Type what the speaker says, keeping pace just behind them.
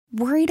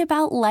Worried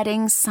about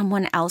letting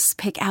someone else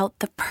pick out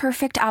the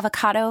perfect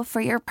avocado for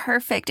your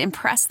perfect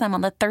impress them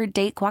on the third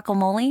date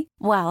guacamole?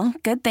 Well,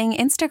 good thing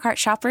Instacart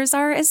shoppers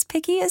are as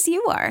picky as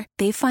you are.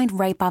 They find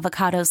ripe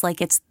avocados like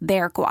it's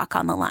their guac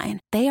on the line.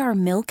 They are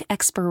milk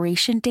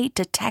expiration date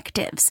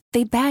detectives.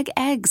 They bag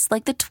eggs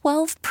like the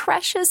 12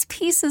 precious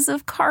pieces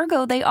of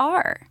cargo they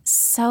are.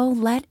 So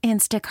let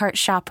Instacart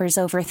shoppers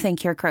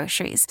overthink your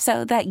groceries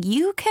so that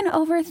you can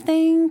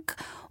overthink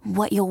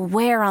what you'll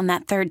wear on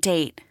that third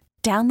date.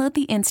 Download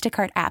the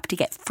Instacart app to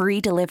get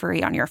free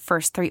delivery on your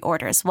first 3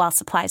 orders while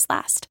supplies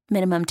last.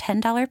 Minimum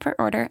 $10 per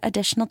order.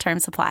 Additional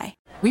terms apply.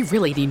 We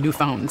really need new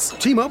phones.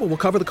 T-Mobile will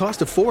cover the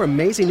cost of 4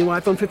 amazing new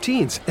iPhone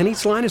 15s, and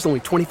each line is only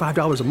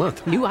 $25 a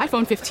month. New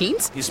iPhone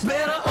 15s? It's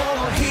better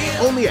over here.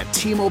 Only at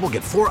T-Mobile,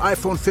 get 4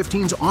 iPhone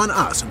 15s on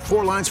us and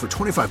 4 lines for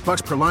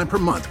 $25 per line per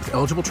month with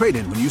eligible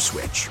trade-in when you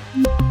switch.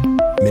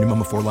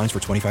 Minimum of 4 lines for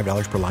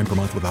 $25 per line per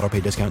month with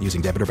autopay discount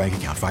using debit or bank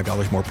account.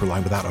 $5 more per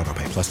line without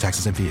autopay, plus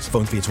taxes and fees.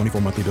 Phone fee at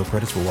 24 monthly bill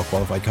credits for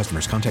well-qualified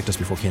customers. Contact us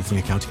before canceling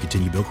account to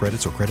continue bill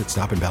credits or credit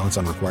stop and balance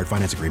on required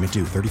finance agreement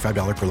due.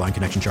 $35 per line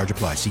connection charge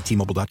applies. See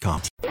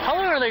T-Mobile.com. How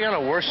long are they going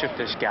to worship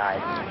this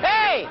guy?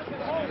 Hey!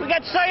 We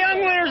got Cy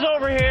Young winners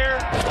over here.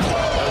 That's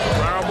a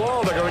ground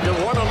ball. They're going to get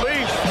one at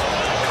least.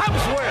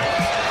 Cubs win.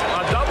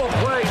 A double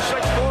play,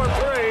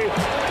 6-4-3.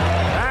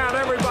 And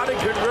everybody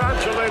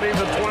congratulating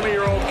the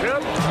 20-year-old kid.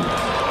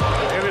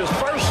 In his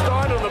first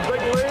start in the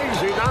big leagues,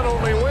 he not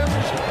only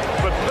wins,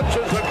 but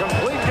pitches a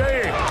complete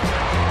game.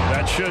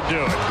 That should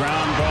do it.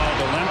 Ground ball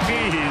to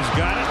Lemke. He's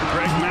got it.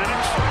 Greg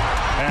Maddux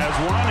has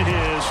won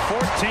his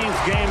 14th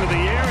game of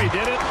the year. He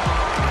did it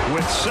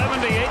with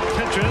 78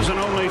 pitches, and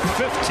only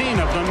 15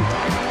 of them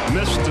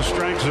missed the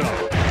strike zone.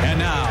 And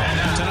now,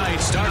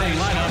 tonight's starting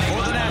lineup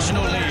for the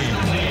National League.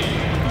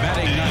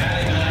 Batting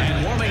ninth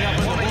and warming up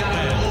in the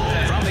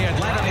bullpen from the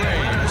Atlanta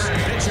Braves,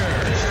 pitcher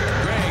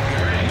Greg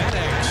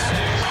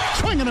Maddux.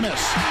 Swing and a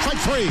miss.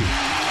 Strike 3.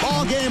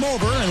 Ball game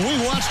over, and we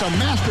watched a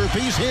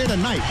masterpiece here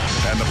tonight.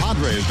 And the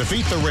Padres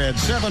defeat the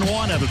Reds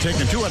 7-1 after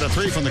taking 2 out of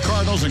 3 from the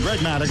Cardinals. And Greg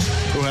Maddux,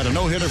 who had a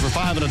no-hitter for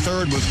 5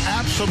 1/3, was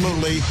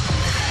absolutely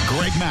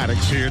Greg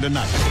Maddux here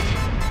tonight.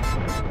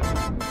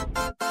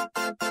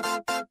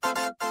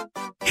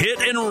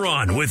 Hit and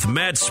Run with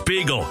Matt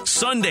Spiegel,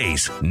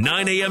 Sundays,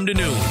 9 a.m. to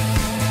noon.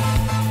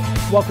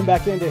 Welcome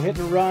back into Hit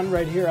and Run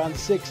right here on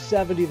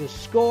 670 The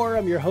Score.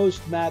 I'm your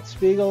host, Matt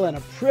Spiegel, and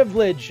a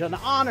privilege, an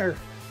honor,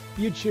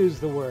 you choose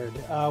the word,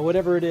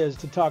 whatever it is,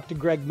 to talk to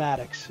Greg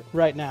Maddux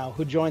right now,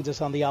 who joins us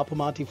on the Al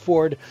Piemonte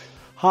Ford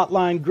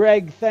hotline.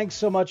 Greg, thanks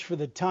so much for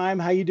the time.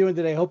 How you doing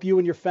today? Hope you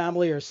and your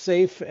family are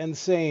safe and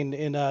sane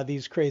in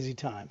these crazy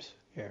times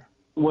here.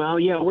 Well,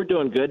 yeah, we're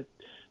doing good.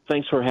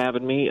 Thanks for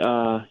having me.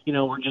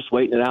 We're just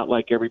waiting it out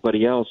like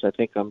everybody else. I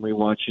think I'm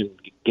rewatching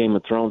Game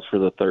of Thrones for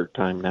the 3rd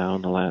time now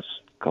in the last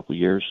couple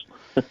years.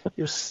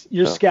 You're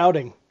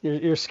scouting.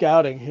 You're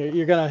scouting.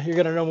 You're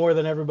gonna know more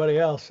than everybody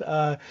else.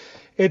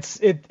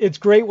 It's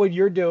great what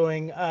you're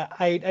doing.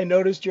 I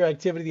noticed your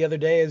activity the other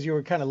day as you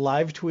were kind of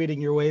live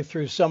tweeting your way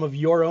through some of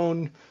your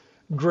own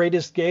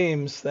greatest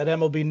games that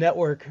MLB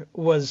Network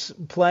was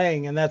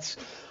playing, and that's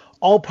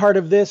all part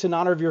of this. In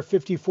honor of your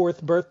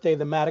 54th birthday,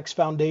 the Maddux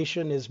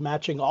Foundation is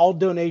matching all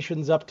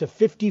donations up to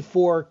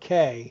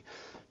 $54K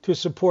to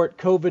support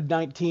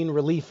COVID-19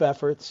 relief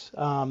efforts.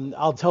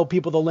 I'll tell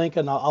people the link,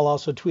 and I'll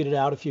also tweet it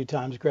out a few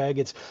times, Greg.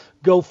 It's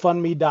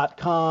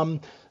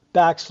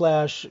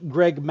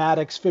GoFundMe.com/Greg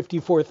Maddux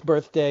 54th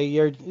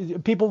birthday.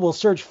 People will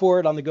search for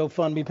it on the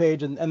GoFundMe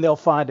page, and they'll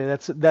find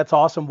it. That's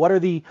awesome. What are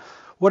the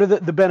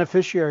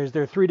beneficiaries?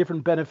 There are 3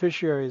 different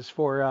beneficiaries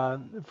for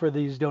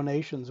these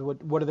donations.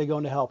 What are they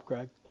going to help,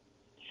 Greg?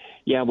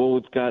 Yeah, well,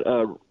 we've got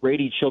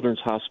Rady Children's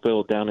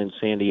Hospital down in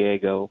San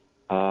Diego.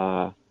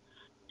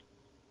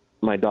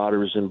 My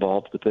daughter is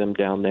involved with them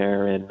down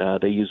there, and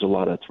they use a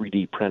lot of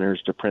 3D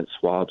printers to print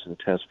swabs and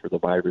test for the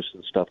virus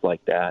and stuff like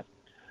that.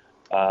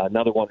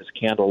 Another one is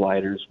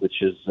Candlelighters,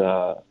 which is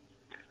our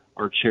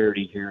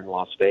charity here in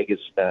Las Vegas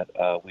that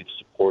we've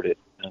supported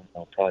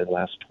probably the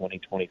last 20,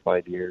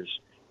 25 years.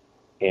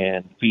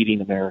 And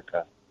Feeding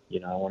America.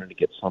 I wanted to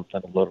get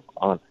something a little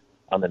on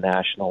the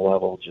national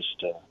level just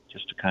to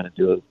kind of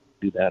do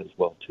that as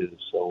well, too.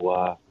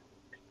 So,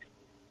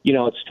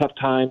 it's tough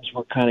times.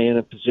 We're kind of in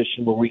a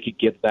position where we could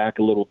give back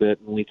a little bit,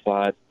 and we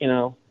thought,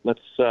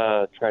 let's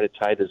try to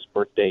tie this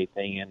birthday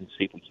thing in and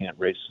see if we can't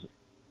raise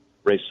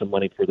some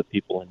money for the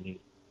people in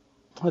need.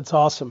 That's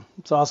awesome.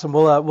 It's awesome.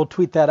 We'll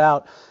tweet that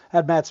out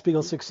at Matt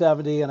Spiegel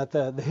 670 and at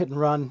the Hit and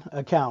Run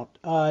account.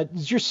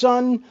 Is your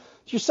son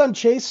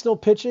Chase still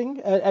pitching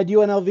at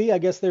UNLV? I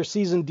guess their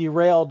season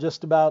derailed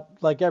just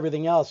about like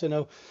everything else.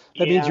 That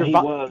means he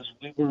was.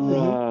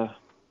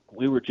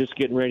 We were just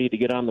getting ready to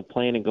get on the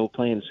plane and go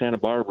play in Santa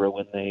Barbara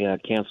when they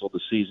canceled the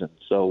season.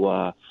 So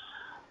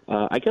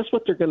I guess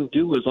what they're going to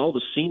do is all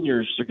the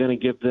seniors are going to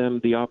give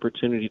them the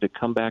opportunity to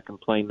come back and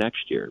play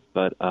next year.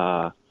 But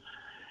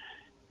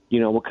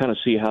we'll kind of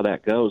see how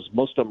that goes.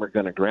 Most of them are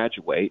going to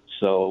graduate,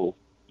 so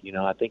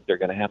I think they're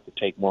going to have to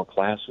take more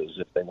classes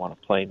if they want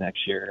to play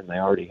next year, and they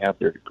already have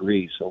their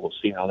degree. So we'll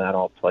see how that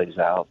all plays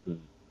out. And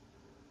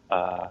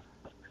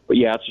But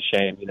yeah, it's a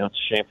shame. It's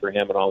a shame for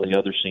him and all the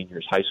other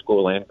seniors, high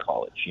school and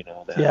college.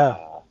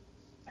 That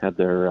had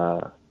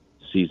their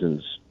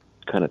seasons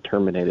kind of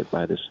terminated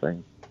by this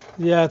thing.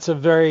 Yeah, it's a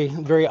very,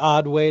 very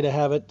odd way to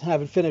have it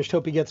finished.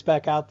 Hope he gets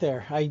back out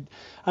there.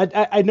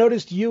 I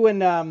noticed you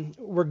and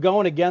were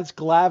going against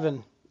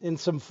Glavin in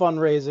some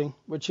fundraising,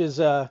 which is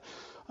an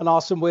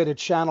awesome way to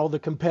channel the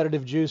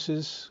competitive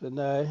juices.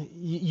 And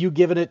you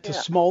giving it to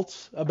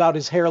Smoltz about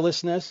his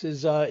hairlessness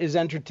is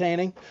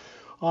entertaining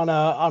on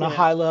a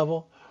high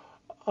level.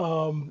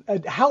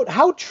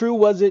 How true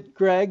was it,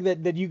 Greg,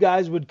 that you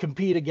guys would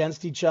compete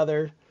against each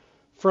other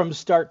from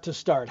start to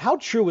start? How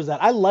true was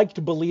that? I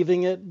liked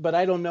believing it, but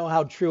I don't know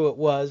how true it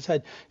was.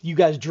 Had you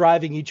guys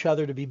driving each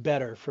other to be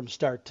better from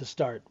start to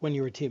start when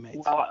you were teammates?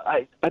 Well,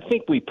 I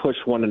think we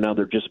pushed one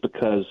another just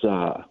because,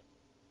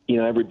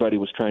 everybody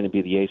was trying to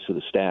be the ace of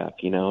the staff,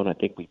 and I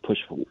think we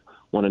pushed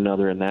one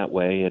another in that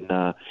way.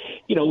 And,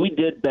 we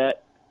did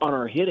bet on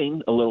our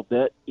hitting a little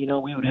bit. We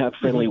would have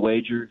friendly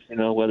wagers,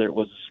 whether it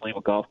was a sleeve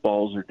of golf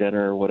balls or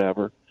dinner or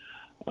whatever.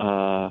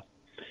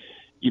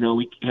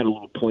 We had a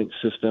little point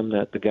system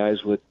that the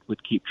guys would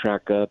keep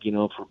track of,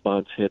 for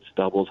bunts, hits,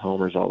 doubles,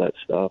 homers, all that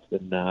stuff.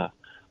 And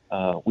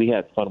we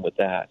had fun with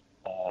that.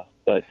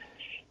 But,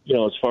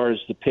 as far as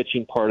the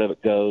pitching part of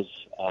it goes,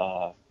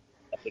 I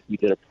think we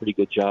did a pretty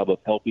good job of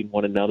helping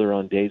one another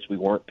on days we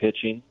weren't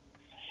pitching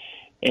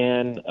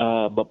and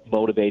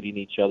motivating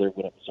each other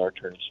when it was our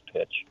turn to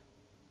pitch.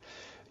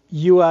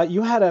 You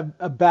had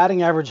a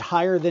batting average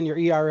higher than your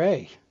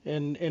ERA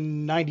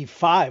in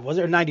 95, was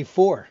it, or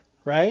 94,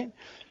 right?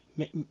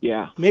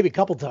 Yeah. Maybe a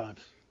couple times.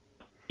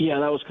 Yeah,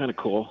 that was kind of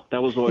cool.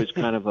 That was always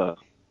kind of a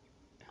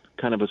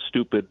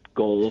stupid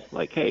goal.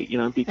 Like, hey,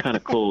 it'd be kind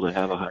of cool to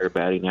have a higher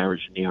batting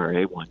average than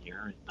ERA one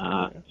year.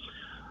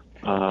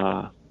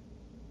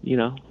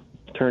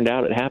 Turned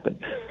out it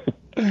happened.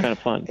 Kind of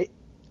fun.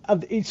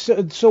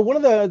 So one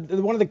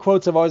of the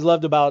quotes I've always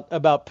loved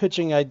about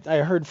pitching, I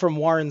heard from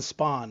Warren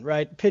Spahn,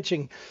 right?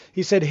 Pitching,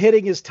 he said,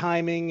 hitting is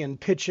timing and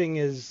pitching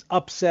is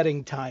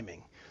upsetting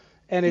timing.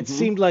 And it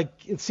seemed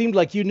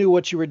like you knew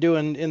what you were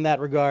doing in that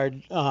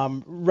regard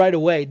right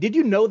away. Did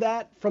you know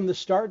that from the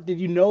start? Did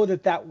you know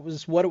that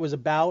was what it was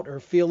about, or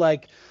feel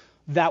like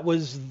that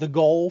was the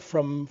goal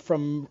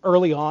from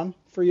early on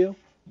for you?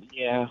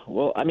 Yeah.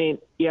 Well,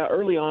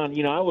 early on,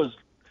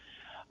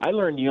 I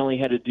learned you only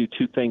had to do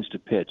two things to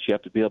pitch. You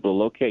have to be able to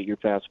locate your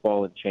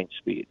fastball and change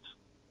speeds.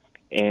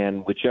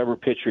 And whichever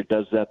pitcher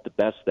does that the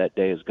best that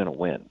day is going to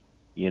win.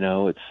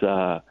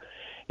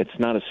 It's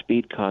not a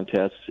speed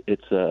contest;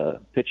 it's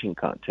a pitching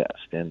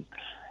contest, and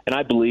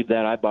I believe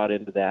that. I bought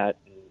into that.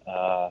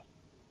 I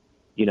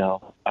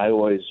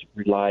always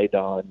relied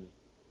on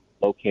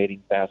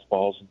locating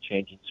fastballs and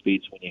changing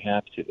speeds when you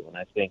have to, and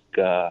I think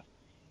that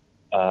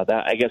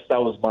I guess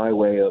that was my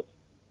way of,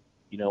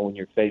 when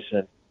you're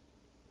facing,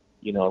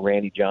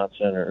 Randy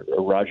Johnson or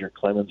Roger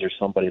Clemens or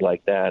somebody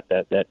like that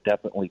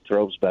definitely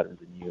throws better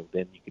than you.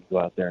 Then you could go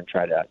out there and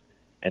try to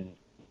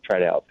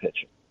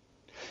outpitch him.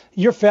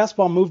 Your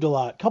fastball moved a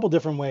lot, a couple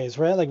different ways,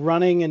 right? Like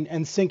running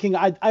and sinking.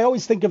 I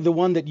always think of the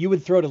one that you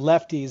would throw to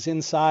lefties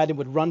inside and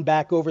would run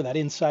back over that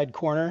inside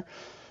corner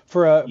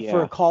for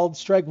a called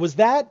strike. Is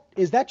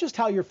that just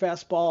how your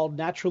fastball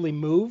naturally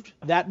moved?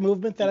 That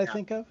movement that I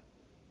think of?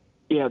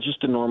 Yeah,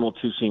 just a normal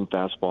two-seam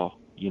fastball,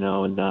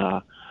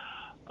 and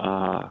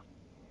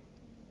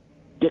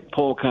Dick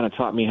Pohl kind of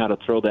taught me how to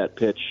throw that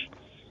pitch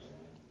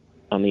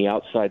on the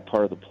outside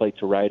part of the plate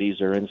to righties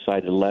or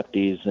inside to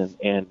lefties,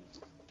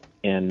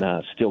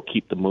 and still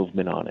keep the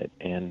movement on it.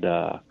 And,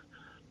 that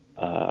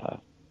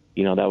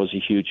was a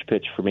huge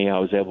pitch for me. I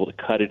was able to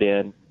cut it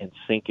in and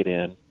sink it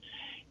in.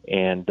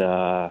 And,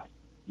 that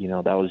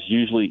was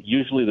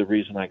usually the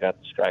reason I got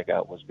the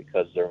strikeout was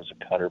because there was a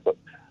cutter, but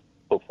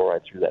before I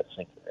threw that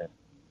sinker in.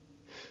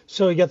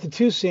 So you got the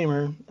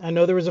two-seamer. I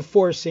know there was a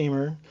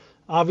four-seamer.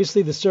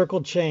 Obviously the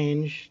circle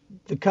change,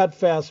 the cut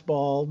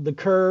fastball, the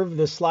curve,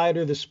 the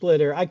slider, the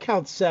splitter. I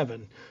count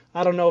 7.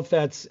 I don't know if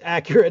that's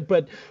accurate,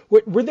 but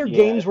were there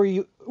games where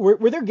you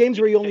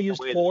only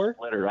used 4?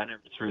 Splitter. I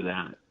never threw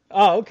that.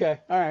 Oh, okay.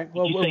 All right.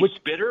 Well, did you say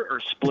spitter or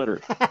splitter?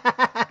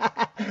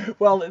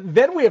 Well,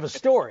 then we have a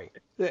story.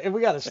 If we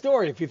got a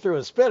story, if you threw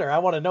a spitter, I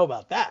want to know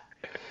about that.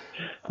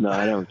 No,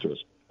 I never threw a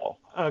ball.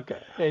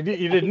 Okay. Hey,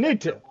 you didn't need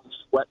to.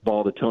 Sweat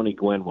ball to Tony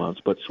Gwynn once,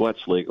 but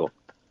sweat's legal.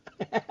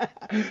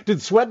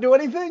 Did Sweat do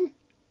anything?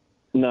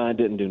 No, I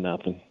didn't do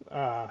nothing.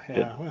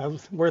 Yeah, well, it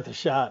was worth a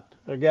shot,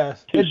 I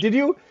guess. Did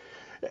you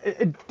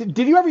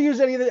ever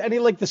use any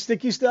like the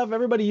sticky stuff?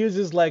 Everybody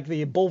uses like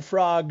the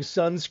Bullfrog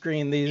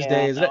sunscreen these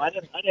days. No, I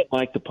didn't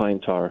like the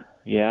pine tar.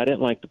 Yeah, I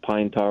didn't like the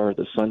pine tar or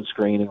the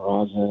sunscreen and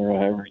rosin or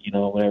whatever,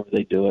 whenever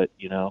they do it,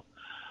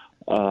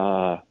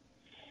 I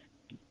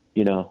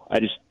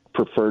just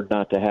preferred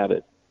not to have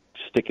it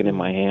sticking in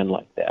my hand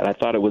like that. I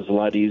thought it was a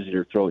lot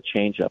easier to throw a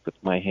changeup if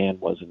my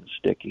hand wasn't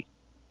sticky.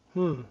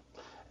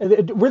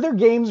 Were there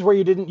games where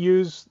you didn't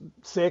use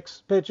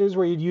 6 pitches,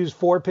 where you'd use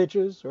 4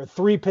 pitches or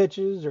 3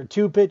 pitches or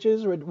 2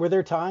 pitches? Were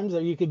there times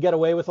that you could get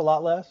away with a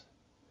lot less?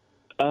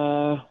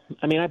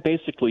 I mean, I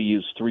basically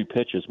used 3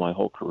 pitches my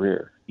whole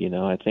career.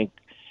 I think,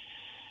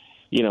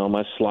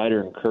 my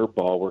slider and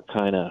curveball were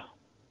kind of,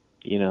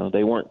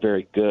 they weren't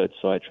very good,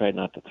 so I tried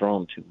not to throw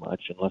them too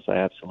much unless I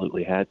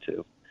absolutely had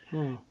to.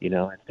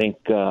 I think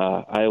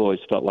I always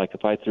felt like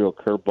if I threw a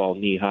curveball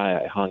knee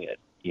high, I hung it.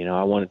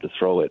 I wanted to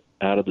throw it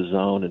out of the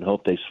zone and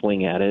hope they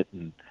swing at it,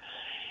 and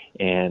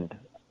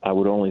I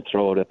would only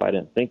throw it if I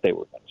didn't think they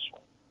were going to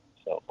swing.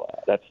 So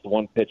that's the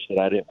one pitch that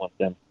I didn't want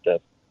them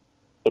to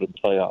put in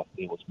playoff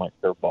me was my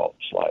curveball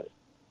slider.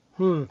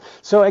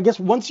 So I guess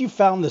once you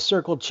found the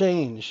circle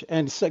change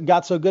and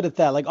got so good at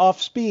that, like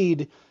off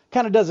speed,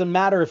 kind of doesn't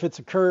matter if it's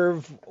a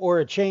curve or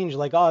a change.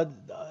 Like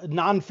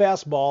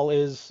non-fastball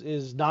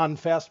is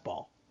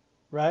non-fastball,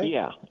 right?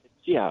 Yeah.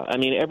 I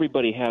mean,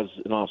 everybody has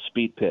an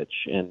off-speed pitch,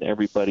 and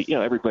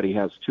everybody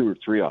has 2 or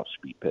 3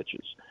 off-speed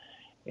pitches,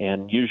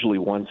 and usually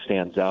one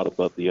stands out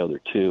above the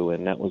other 2,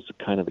 and that was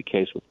kind of the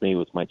case with me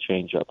with my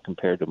changeup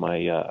compared to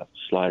my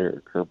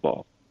slider or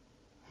curveball.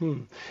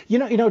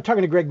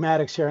 Talking to Greg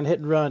Maddux here on Hit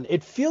and Run,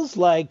 it feels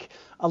like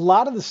a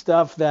lot of the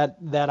stuff that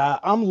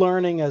I'm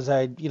learning as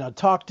I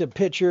talk to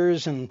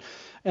pitchers and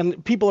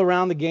people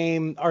around the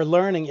game are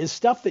learning is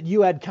stuff that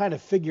you had kind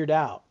of figured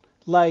out.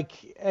 Like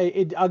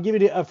I'll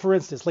give you for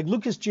instance, like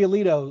Lucas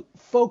Giolito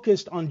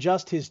focused on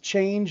just his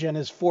change and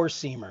his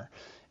four-seamer,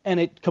 and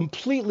it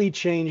completely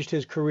changed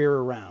his career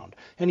around.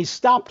 And he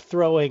stopped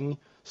throwing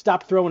a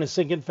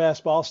sinking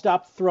fastball,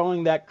 stopped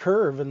throwing that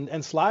curve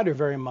and slider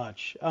very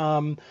much.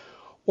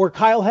 Or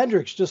Kyle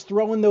Hendricks just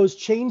throwing those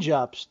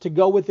change-ups to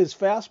go with his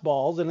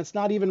fastballs, and it's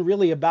not even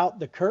really about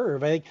the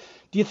curve.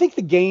 Do you think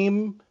the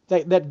game,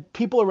 that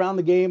people around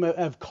the game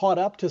have caught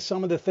up to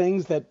some of the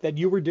things that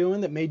you were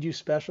doing that made you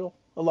special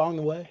along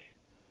the way?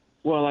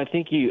 Well, I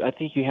think you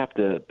have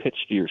to pitch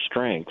to your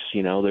strengths.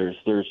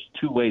 There's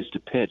 2 ways to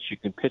pitch. You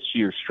can pitch to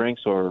your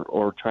strengths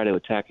or try to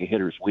attack a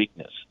hitter's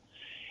weakness.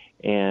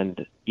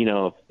 And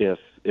if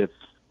the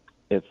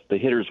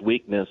hitter's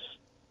weakness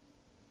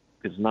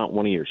is not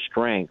one of your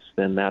strengths,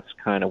 then that's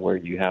kind of where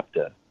you have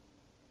to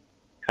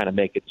kind of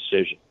make a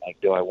decision.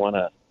 Like, do I want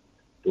to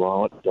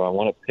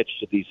pitch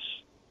to these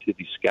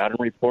scouting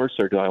reports,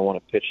 or do I want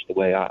to pitch the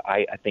way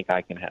I think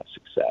I can have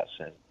success?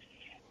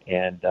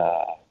 And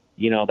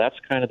that's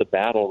kind of the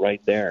battle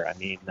right there. I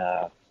mean,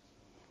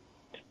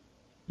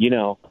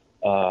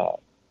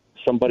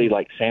 somebody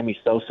like Sammy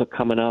Sosa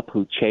coming up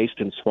who chased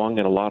and swung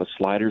at a lot of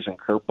sliders and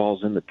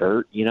curveballs in the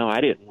dirt,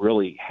 I didn't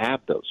really have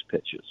those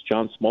pitches.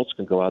 John Smoltz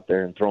can go out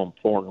there and throw them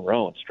 4 in a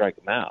row and strike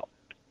them out.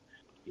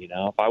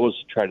 If I was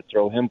to try to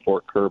throw him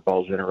 4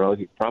 curveballs in a row,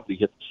 he'd probably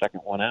hit the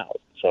second one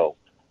out. So,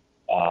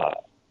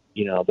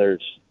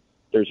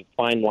 there's a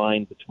fine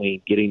line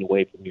between getting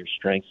away from your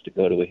strengths to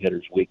go to a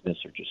hitter's weakness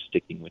or just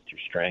sticking with your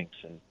strengths.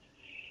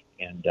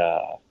 And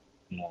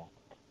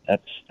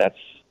that's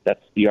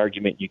the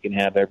argument you can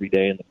have every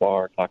day in the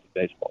bar talking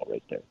baseball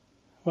right there.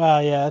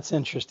 Wow, yeah, that's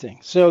interesting.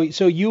 So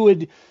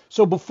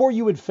before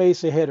you would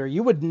face a hitter,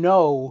 you would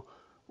know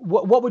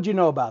what would you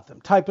know about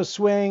them? Type of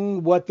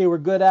swing, what they were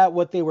good at,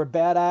 what they were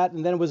bad at,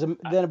 and then it was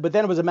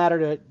a matter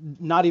to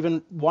not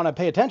even want to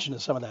pay attention to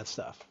some of that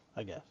stuff,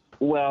 I guess.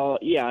 Well,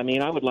 yeah, I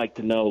mean, I would like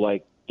to know,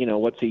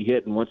 what's he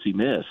hit and what's he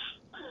miss.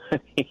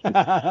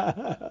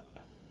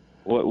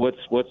 Where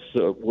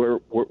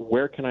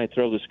can I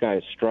throw this guy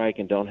a strike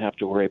and don't have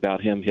to worry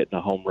about him hitting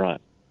a home run?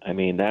 I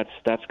mean, that's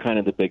kind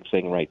of the big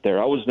thing right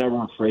there. I was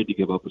never afraid to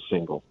give up a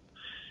single.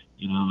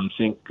 I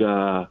think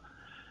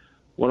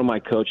one of my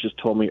coaches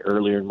told me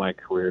earlier in my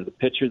career, the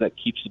pitcher that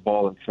keeps the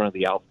ball in front of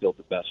the outfield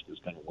the best is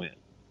going to win.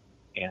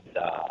 And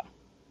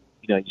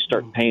you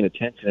start paying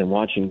attention and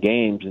watching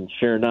games, and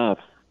sure enough,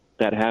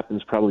 that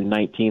happens probably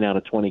 19 out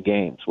of 20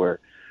 games where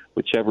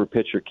whichever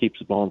pitcher keeps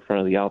the ball in front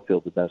of the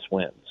outfield the best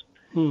wins.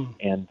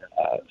 And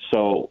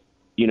so,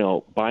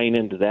 buying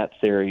into that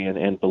theory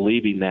and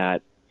believing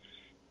that,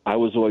 I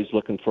was always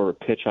looking for a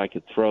pitch I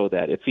could throw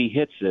that if he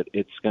hits it,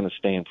 it's going to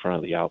stay in front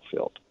of the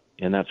outfield.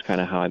 And that's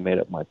kind of how I made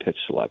up my pitch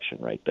selection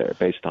right there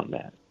based on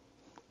that.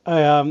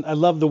 I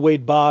love the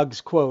Wade Boggs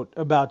quote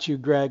about you,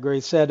 Greg, where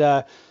he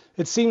said,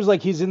 it seems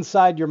like he's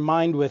inside your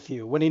mind with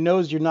you. When he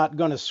knows you're not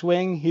going to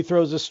swing, he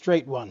throws a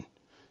straight one.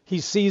 He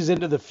sees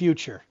into the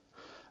future.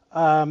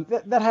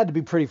 That had to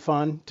be pretty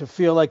fun to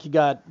feel like you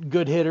got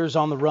good hitters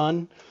on the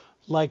run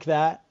like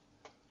that.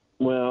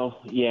 Well,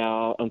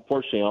 yeah,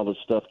 unfortunately all this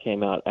stuff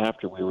came out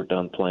after we were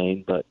done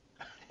playing, but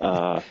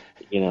I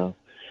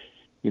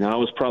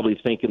was probably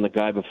thinking the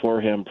guy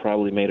before him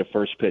probably made a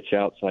first pitch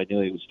out, so I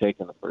knew he was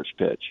taking the first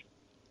pitch.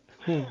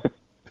 During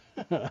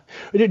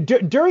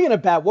an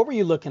at-bat, what were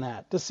you looking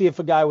at to see if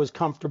a guy was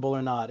comfortable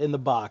or not in the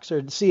box,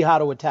 or to see how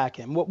to attack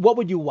him? What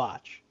would you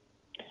watch?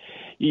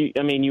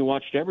 You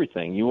watched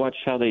everything. You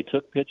watched how they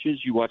took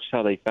pitches. You watched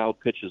how they fouled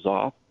pitches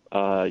off.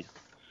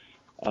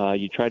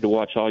 You tried to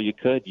watch all you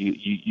could.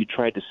 You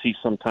tried to see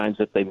sometimes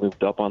that they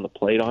moved up on the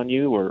plate on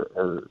you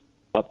or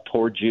up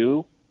towards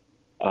you.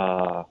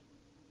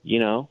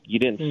 You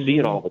didn't see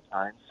it all the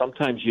time.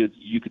 Sometimes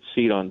you could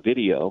see it on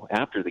video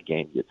after the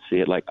game. You'd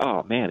see it like,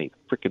 oh, man, he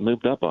freaking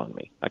moved up on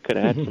me. I could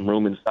have had some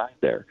room inside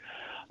there.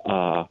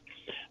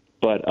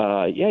 But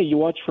yeah, you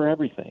watch for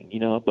everything, you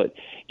know. But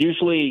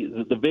usually,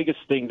 the biggest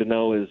thing to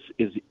know is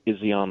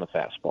he on the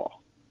fastball,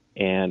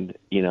 and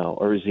you know,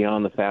 or is he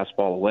on the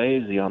fastball away?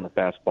 Is he on the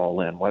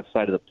fastball in? What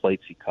side of the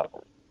plate's he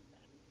covering?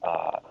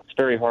 It's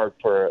very hard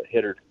for a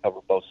hitter to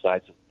cover both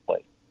sides of the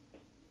plate,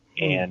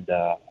 and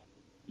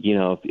you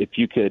know, if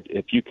you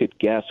could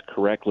guess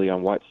correctly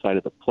on what side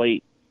of the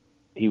plate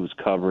he was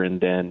covering,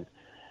 then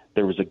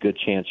there was a good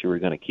chance you were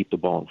going to keep the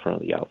ball in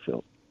front of the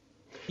outfield.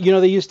 You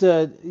know, they used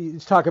to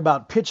talk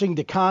about pitching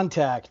to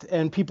contact,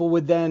 and people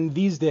would then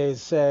these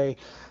days say,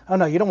 oh,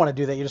 no, you don't want to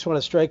do that. You just want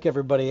to strike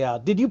everybody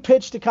out. Did you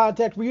pitch to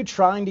contact? Were you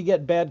trying to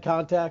get bad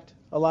contact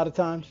a lot of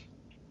times?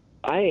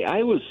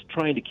 I was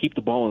trying to keep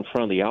the ball in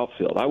front of the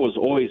outfield. I was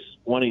always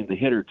wanting the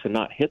hitter to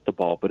not hit the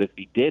ball, but if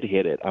he did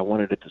hit it, I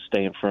wanted it to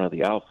stay in front of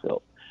the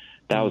outfield.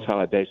 That was how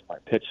I based my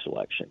pitch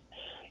selection.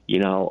 You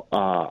know,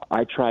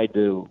 I tried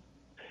to,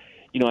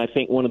 you know, I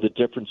think one of the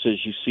differences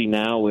you see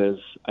now is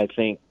I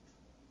think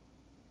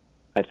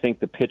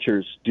the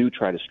pitchers do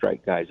try to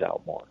strike guys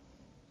out more.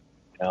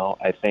 You know,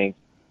 I think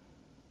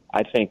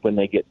when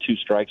they get 2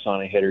 strikes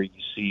on a hitter, you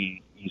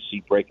see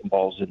breaking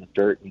balls in the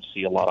dirt, and you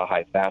see a lot of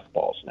high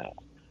fastballs now.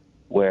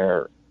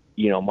 Where,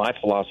 you know, my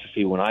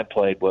philosophy when I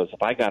played was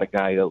if I got a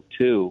guy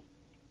 0-2,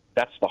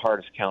 that's the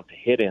hardest count to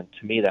hit in.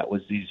 To me, that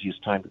was the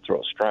easiest time to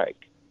throw a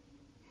strike.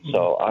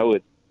 So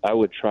I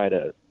would try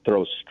to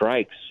throw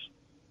strikes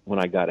when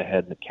I got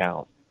ahead in the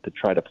count to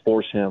try to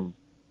force him,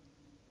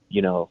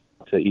 you know,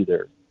 to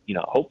either, you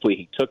know, hopefully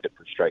he took it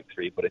for strike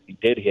 3, but if he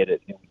did hit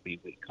it, it would be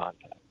weak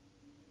contact.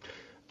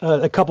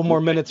 A couple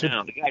more minutes.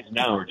 Now, the guys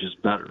now are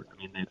just better. I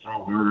mean, they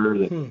throw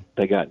harder.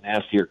 They got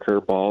nastier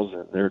curveballs,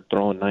 and they're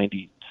throwing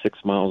 96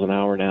 miles an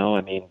hour now.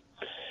 I mean,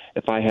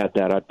 if I had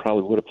that, I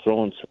probably would have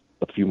thrown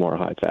a few more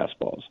high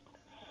fastballs.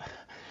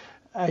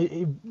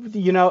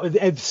 You know,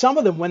 some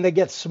of them, when they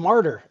get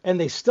smarter and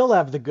they still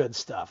have the good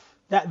stuff,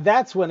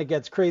 that's when it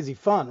gets crazy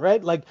fun,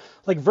 right? Like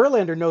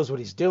Verlander knows what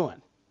he's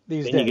doing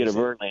these days. Then you get a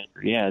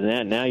Verlander.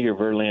 Yeah, now you're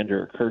Verlander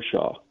or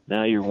Kershaw.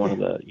 Now you're one of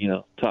the, you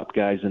know, top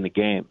guys in the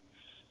game.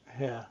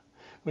 Yeah,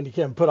 when you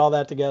can put all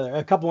that together.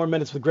 A couple more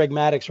minutes with Greg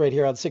Maddux right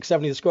here on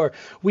 670 The Score.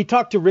 We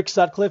talked to Rick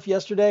Sutcliffe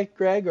yesterday,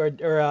 Greg,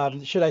 or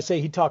should I say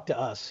he talked to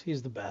us?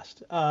 He's the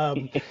best.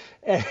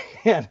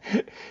 And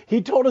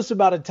he told us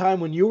about a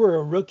time when you were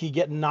a rookie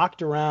getting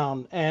knocked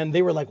around, and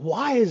they were like,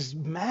 why is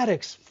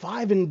Maddux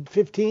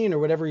 5-15 or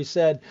whatever he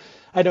said?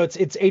 I know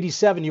it's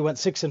 87. You went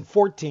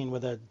 6-14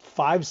 with a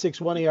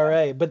 5.61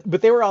 ERA, but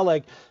they were all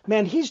like,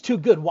 "Man, he's too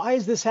good. Why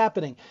is this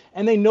happening?"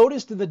 And they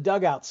noticed in the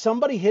dugout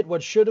somebody hit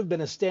what should have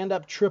been a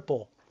stand-up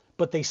triple,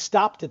 but they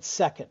stopped at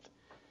second.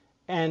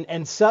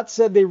 And Sut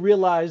said they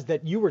realized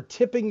that you were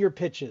tipping your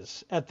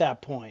pitches at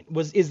that point.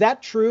 Is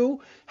that true?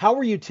 How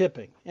were you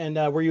tipping, and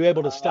were you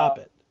able to stop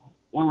it?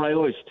 Well, I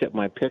always tip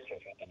my pitches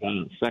at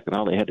the second.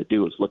 All they had to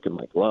do was look in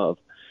my glove.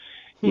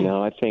 You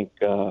know, I think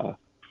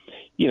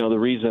you know, the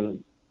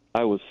reason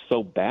I was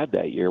so bad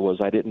that year was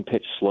I didn't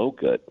pitch slow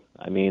good.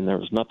 I mean, there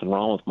was nothing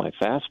wrong with my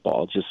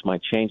fastball, just my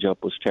changeup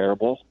was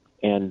terrible,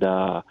 and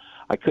I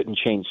couldn't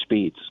change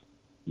speeds,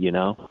 you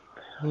know.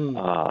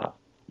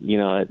 You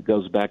know, it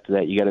goes back to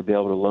that. You got to be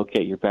able to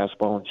locate your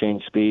fastball and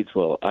change speeds.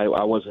 Well,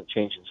 I wasn't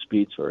changing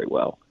speeds very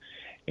well,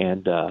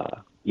 and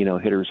you know,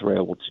 hitters were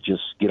able to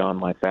just get on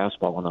my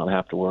fastball and not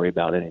have to worry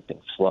about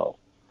anything slow.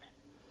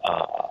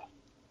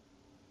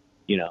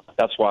 You know,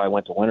 that's why I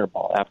went to winter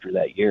ball after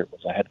that year,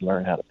 was I had to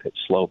learn how to pitch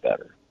slow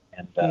better.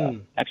 And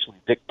actually,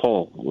 Dick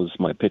Pohl was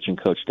my pitching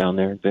coach down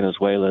there in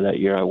Venezuela that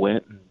year I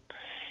went, and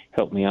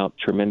helped me out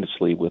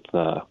tremendously with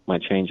my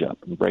changeup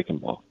and breaking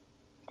ball.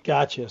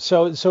 Gotcha.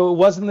 So it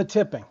wasn't the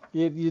tipping.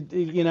 You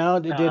know,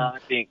 I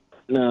think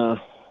no.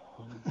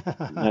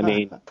 I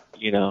mean,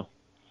 you know,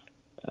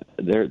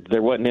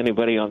 there wasn't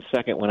anybody on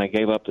second when I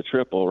gave up the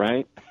triple,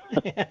 right?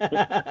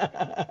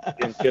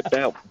 Didn't tip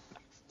that one.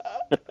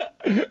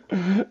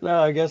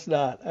 No, I guess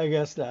not.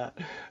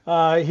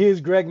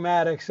 Here's Greg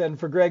Maddux, and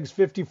for Greg's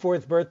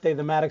 54th birthday,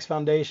 the Maddux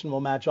Foundation will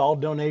match all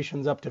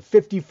donations up to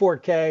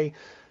 $54K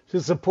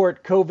to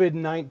support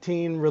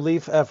COVID-19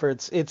 relief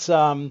efforts. It's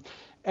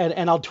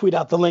and I'll tweet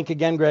out the link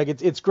again, Greg.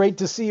 It's great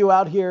to see you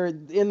out here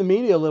in the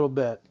media a little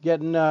bit,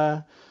 getting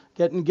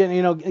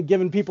you know,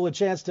 giving people a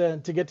chance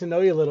to get to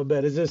know you a little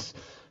bit.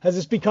 Has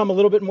this become a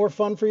little bit more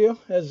fun for you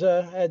as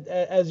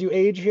you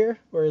age here,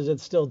 or is it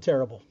still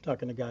terrible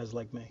talking to guys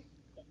like me?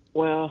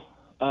 Well,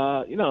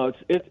 you know,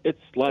 it's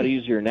a lot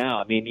easier now.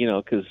 I mean, you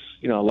know, because,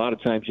 you know, a lot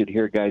of times you'd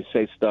hear guys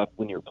say stuff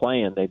when you're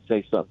playing. They'd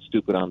say something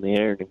stupid on the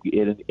air, and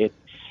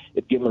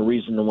it'd give them a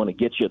reason to want to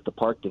get you at the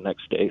park the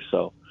next day.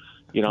 So,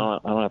 you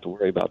know, I don't have to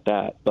worry about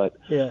that. But,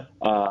 yeah.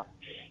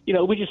 You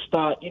know, we just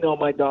thought, you know,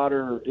 my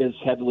daughter is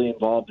heavily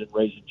involved in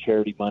raising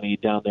charity money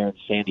down there in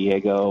San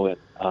Diego, and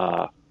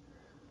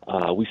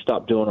we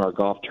stopped doing our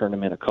golf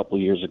tournament a couple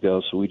of years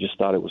ago, so we just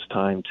thought it was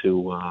time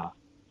to,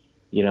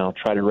 you know,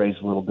 try to raise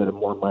a little bit of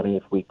more money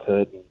if we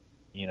could. And,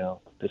 you know,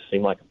 this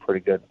seemed like a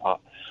pretty good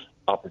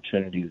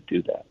opportunity to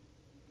do that.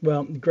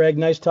 Well, Greg,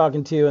 nice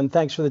talking to you, and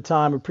thanks for the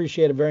time.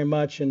 Appreciate it very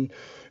much, and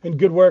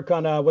good work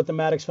on what the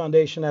Maddox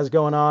Foundation has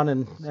going on,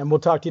 and we'll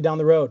talk to you down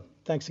the road.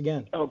 Thanks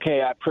again.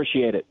 Okay, I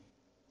appreciate it.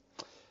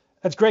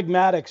 That's Greg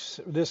Maddux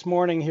this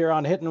morning here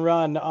on Hit and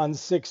Run on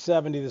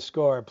 670 The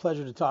Score.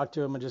 Pleasure to talk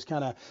to him and just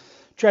kind of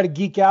try to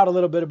geek out a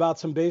little bit about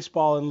some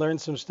baseball and learn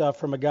some stuff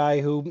from a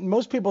guy who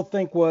most people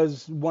think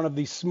was one of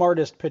the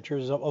smartest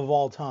pitchers of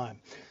all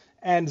time,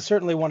 and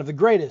certainly one of the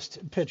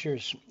greatest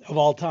pitchers of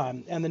all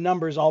time. And the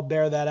numbers all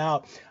bear that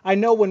out. I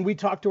know when we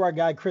talked to our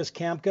guy Chris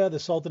Kamka, the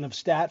Sultan of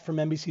Stat from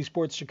NBC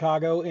Sports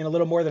Chicago, in a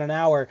little more than an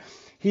hour,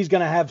 he's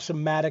going to have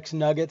some Maddux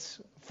nuggets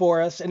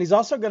for us. And he's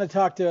also going to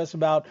talk to us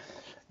about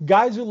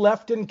guys who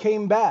left and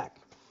came back,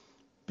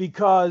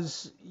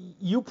 because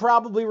you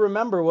probably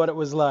remember what it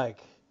was like,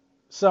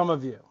 some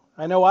of you.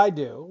 I know I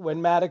do, when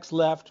Maddux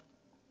left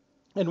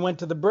and went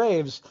to the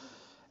Braves,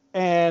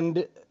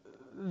 and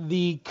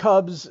the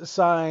Cubs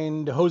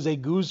signed Jose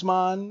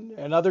Guzman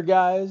and other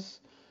guys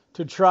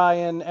to try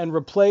and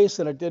replace,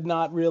 and it did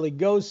not really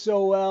go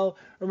so well.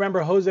 Remember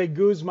Jose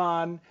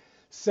Guzman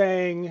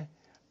saying,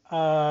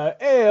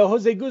 hey,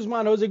 Jose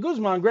Guzman,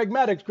 Greg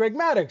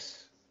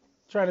Maddux.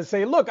 Trying to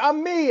say, look,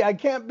 I'm me. I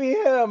can't be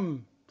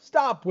him.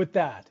 Stop with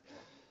that.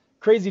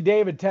 Crazy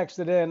David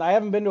texted in, I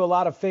haven't been to a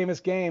lot of famous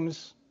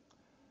games.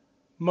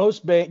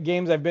 Most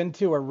games I've been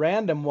to are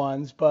random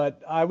ones,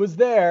 but I was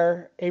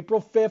there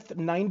April 5th,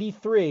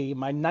 93,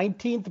 my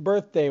 19th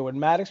birthday, when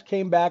Maddux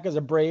came back as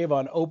a Brave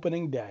on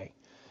opening day.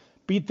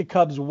 Beat the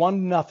Cubs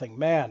 1-0.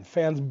 Man,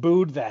 fans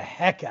booed the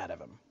heck out of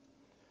him.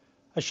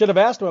 I should have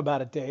asked him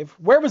about it, Dave.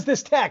 Where was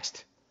this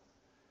text?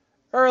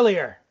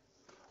 Earlier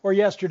or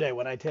yesterday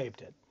when I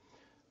taped it.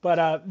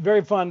 But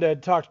very fun to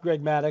talk to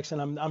Greg Maddux,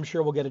 and I'm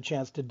sure we'll get a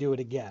chance to do it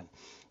again.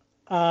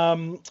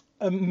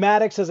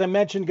 Maddux, as I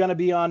mentioned, going to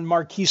be on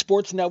Marquee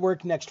Sports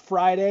Network next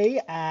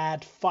Friday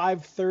at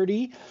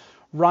 5:30.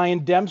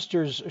 Ryan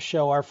Dempster's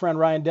show, our friend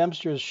Ryan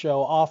Dempster's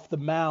show, Off the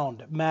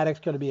Mound. Maddux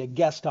going to be a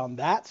guest on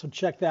that, so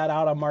check that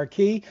out on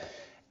Marquee.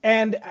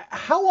 And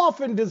how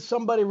often does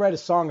somebody write a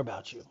song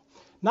about you?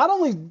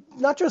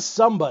 Not just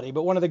somebody,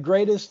 but one of the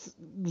greatest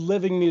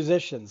living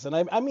musicians. And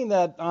I mean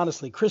that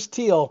honestly. Chris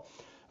Teal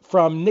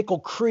from Nickel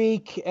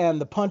Creek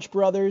and the Punch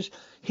Brothers.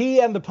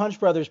 He and the Punch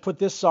Brothers put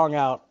this song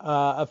out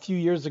a few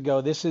years ago.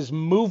 This is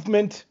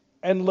Movement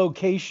and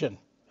Location,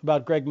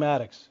 about Greg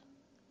Maddux.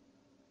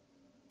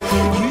 You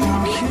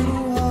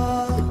can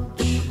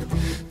watch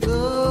the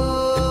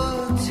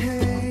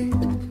tape.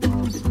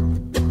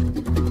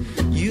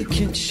 You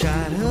can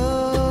try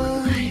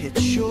to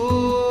hit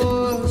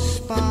your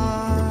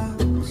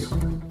spots,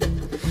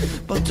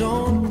 but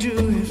don't do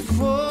it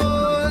for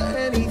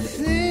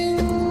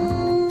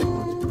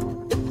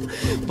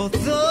but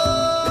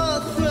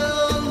the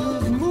thrill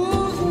of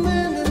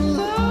movement and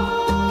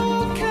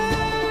location,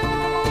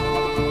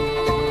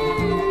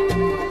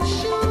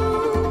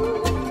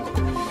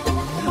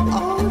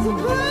 all the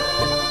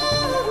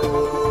battle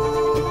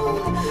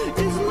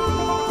is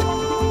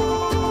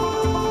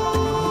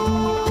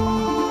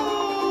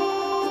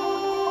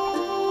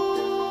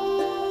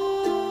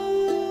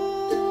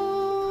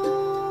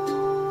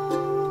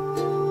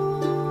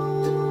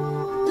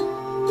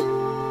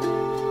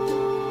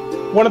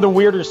One of the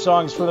weirder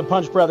songs from the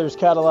Punch Brothers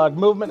catalog,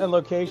 Movement and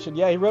Location.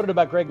 Yeah, he wrote it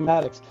about Greg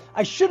Maddux.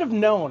 I should have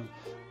known.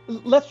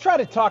 Let's try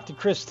to talk to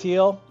Chris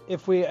Teal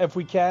if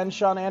we can,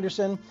 Sean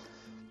Anderson,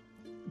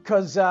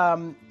 because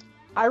I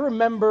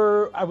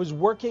remember I was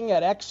working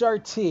at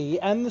XRT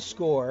and The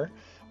Score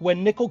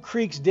when Nickel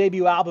Creek's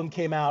debut album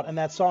came out, and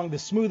that song, the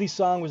Smoothie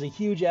song, was a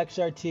huge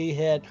XRT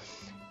hit.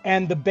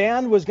 And the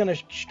band was going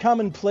to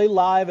come and play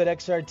live at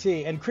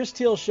XRT, and Chris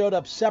Teal showed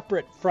up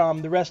separate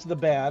from the rest of the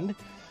band,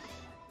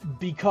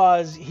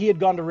 because he had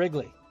gone to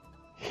Wrigley.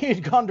 He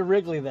had gone to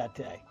Wrigley that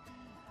day.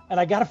 And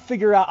I got to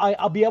figure out,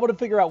 I'll be able to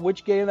figure out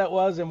which game that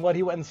was and what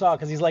he went and saw,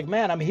 because he's like,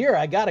 man, I'm here.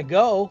 I got to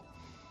go.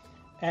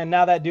 And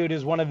now that dude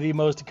is one of the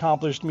most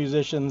accomplished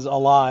musicians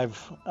alive,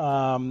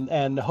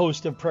 and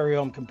host of Prairie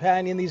Home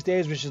Companion these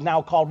days, which is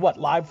now called, what,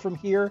 Live From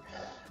Here?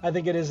 I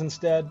think it is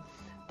instead.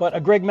 But a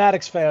Greg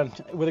Maddux fan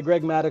with a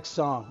Greg Maddux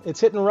song. It's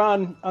Hit and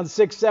Run on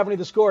 670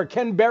 The Score.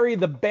 Ken Berry,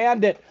 the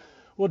Bandit,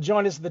 will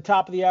join us at the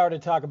top of the hour to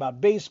talk about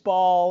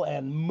baseball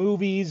and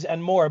movies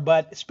and more.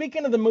 But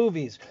speaking of the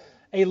movies,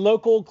 a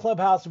local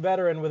Clubhouse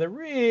veteran with a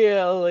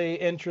really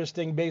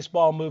interesting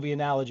baseball movie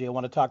analogy I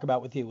want to talk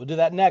about with you. We'll do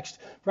that next,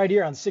 right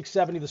here on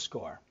 670 The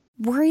Score.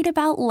 Worried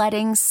about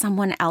letting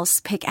someone else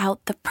pick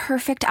out the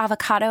perfect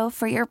avocado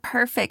for your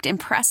perfect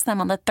impress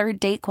them on the third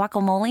date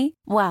guacamole?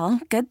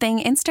 Well, good thing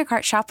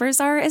Instacart shoppers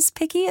are as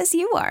picky as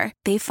you are.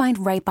 They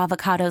find ripe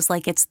avocados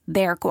like it's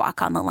their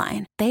guac on the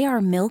line. They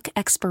are milk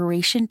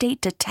expiration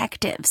date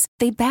detectives.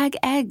 They bag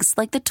eggs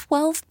like the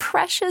 12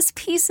 precious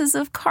pieces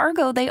of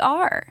cargo they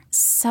are.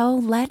 So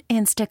let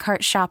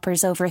Instacart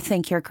shoppers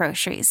overthink your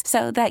groceries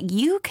so that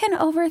you can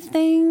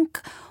overthink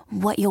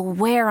what you'll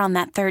wear on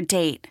that third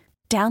date.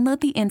 Download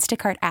the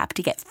Instacart app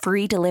to get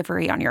free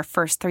delivery on your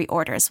first 3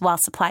 orders while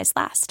supplies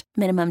last.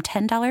 Minimum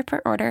 $10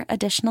 per order.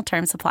 Additional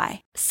terms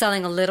apply.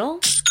 Selling a little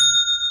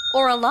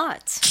or a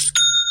lot?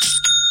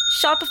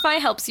 Shopify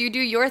helps you do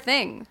your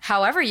thing,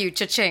 however you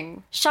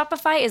cha-ching.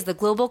 Shopify is the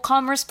global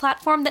commerce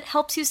platform that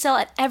helps you sell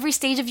at every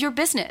stage of your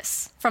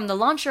business. From the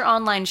launch your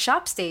online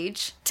shop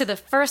stage, to the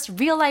first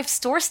real-life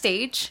store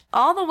stage,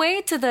 all the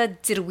way to the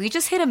did we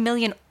just hit 1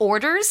 million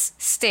orders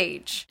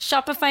stage.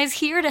 Shopify's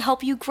here to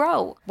help you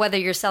grow. Whether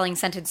you're selling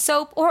scented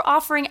soap or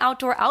offering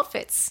outdoor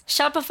outfits,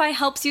 Shopify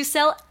helps you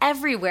sell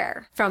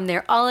everywhere. From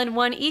their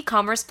all-in-one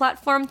e-commerce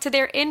platform to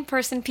their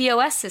in-person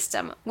POS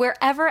system,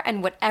 wherever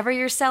and whatever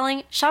you're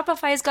selling,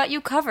 Shopify's got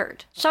you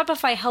covered.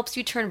 Shopify helps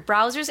you turn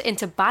browsers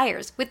into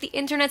buyers with the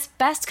internet's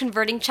best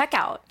converting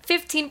checkout.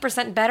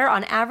 15% better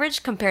on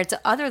average compared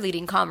to other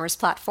leading commerce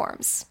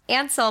platforms.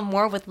 And sell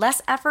more with less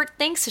effort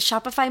thanks to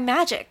Shopify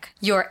Magic,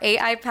 your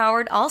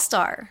AI-powered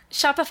all-star.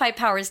 Shopify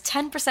powers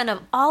 10%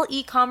 of all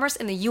e-commerce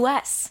in the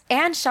U.S.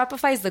 And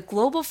Shopify is the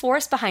global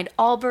force behind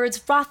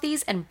Allbirds,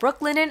 Rothy's, and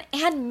Brooklinen,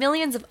 and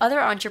millions of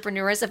other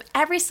entrepreneurs of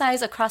every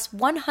size across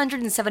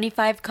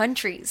 175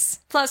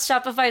 countries. Plus,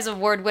 Shopify's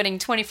award-winning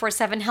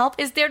 24/7 help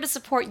is there to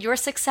support your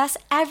success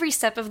every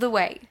step of the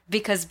way.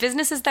 Because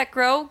businesses that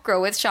grow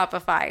with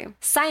Shopify.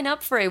 Sign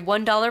up for a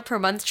 $1 per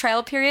month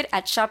trial period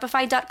at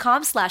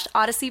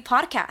shopify.com/Odyssey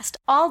Podcast,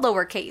 all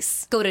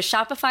lowercase. Go to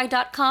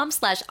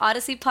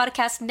shopify.com/Odyssey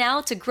Podcast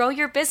now to grow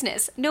your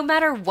business, no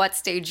matter what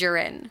stage you're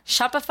in.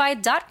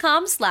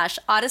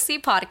 Shopify.com/Odyssey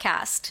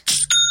Podcast.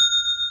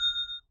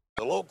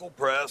 The local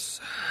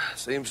press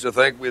seems to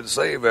think we'd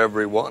save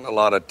everyone a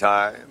lot of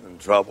time and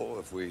trouble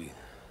if we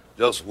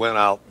just went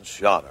out and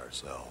shot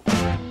ourselves.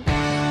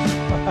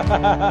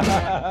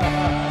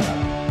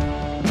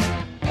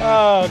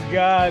 Oh,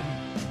 God.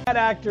 That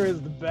actor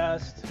is the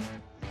best.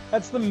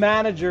 That's the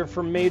manager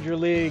from Major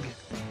League.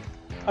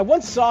 I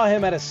once saw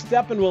him at a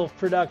Steppenwolf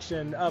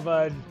production of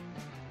a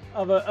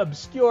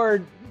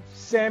obscure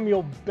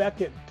Samuel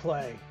Beckett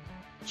play.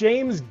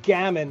 James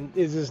Gammon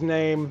is his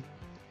name.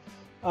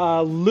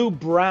 Lou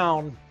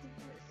Brown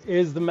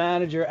is the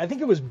manager. I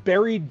think it was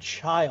Buried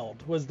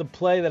Child was the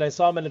play that I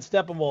saw him in at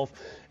Steppenwolf.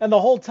 And the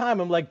whole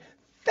time I'm like,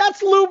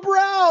 that's Lou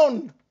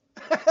Brown!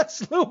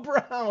 That's Lou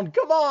Brown!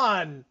 Come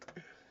on!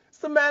 It's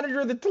the manager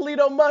of the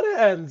Toledo Mud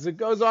Hens. It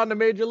goes on to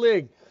Major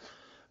League.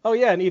 Oh,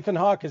 yeah, and Ethan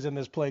Hawke is in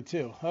this play,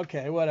 too.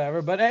 Okay,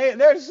 whatever. But, hey,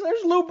 there's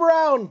Lou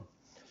Brown.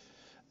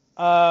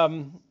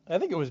 I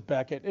think it was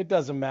Beckett. It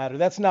doesn't matter.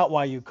 That's not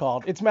why you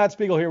called. It's Matt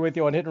Spiegel here with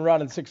you on Hit and Run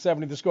on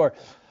 670 The Score.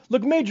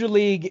 Look, Major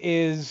League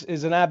is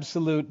an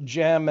absolute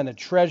gem and a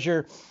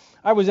treasure.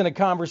 I was in a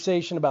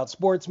conversation about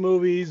sports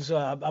movies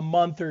a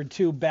month or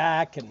two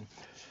back, and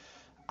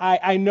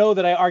I know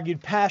that I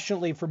argued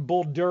passionately for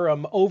Bull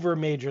Durham over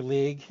Major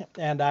League,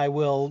 and I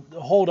will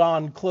hold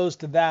on close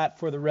to that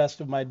for the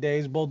rest of my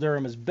days. Bull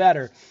Durham is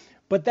better,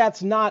 but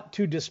that's not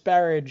to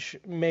disparage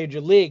Major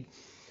League.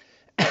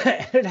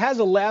 It has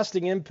a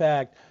lasting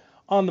impact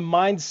on the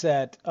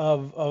mindset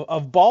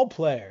of ball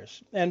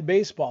players and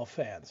baseball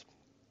fans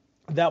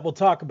that we'll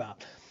talk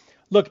about.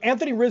 Look,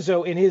 Anthony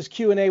Rizzo in his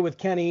Q&A with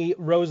Kenny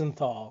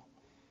Rosenthal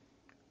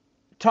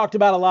talked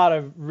about a lot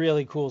of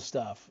really cool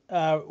stuff.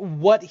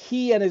 What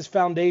he and his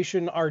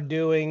foundation are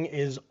doing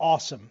is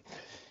awesome.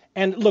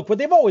 And look, what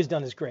they've always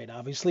done is great,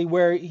 obviously,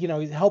 where,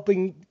 he's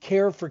helping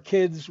care for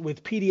kids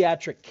with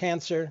pediatric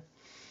cancer.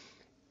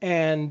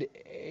 And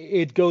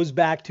it goes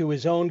back to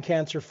his own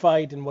cancer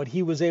fight and what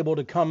he was able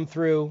to come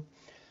through.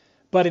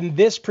 But in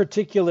this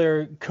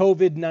particular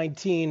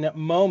COVID-19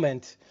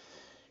 moment,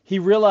 he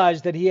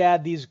realized that he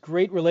had these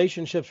great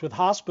relationships with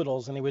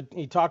hospitals, and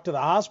he talked to the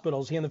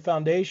hospitals, he and the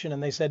foundation,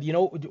 and they said,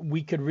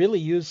 we could really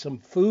use some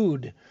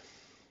food.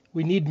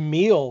 We need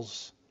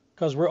meals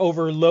because we're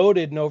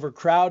overloaded and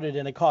overcrowded,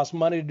 and it costs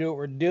money to do what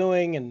we're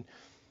doing, and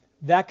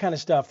that kind of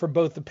stuff for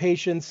both the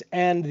patients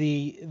and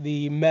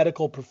the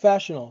medical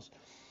professionals.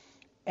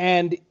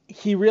 And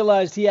he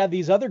realized he had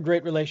these other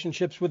great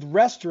relationships with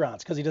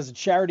restaurants because he does a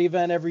charity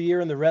event every year,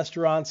 and the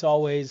restaurants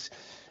always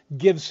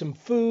give some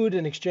food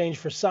in exchange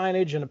for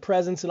signage and a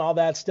presence and all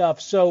that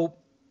stuff. So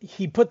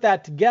he put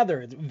that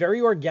together very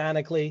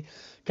organically,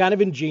 kind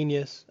of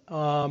ingenious,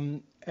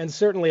 and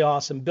certainly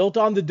awesome. Built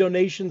on the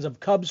donations of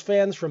Cubs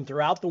fans from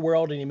throughout the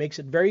world, and he makes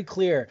it very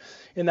clear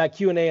in that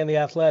Q&A in The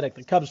Athletic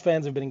that Cubs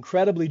fans have been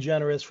incredibly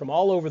generous from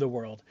all over the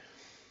world.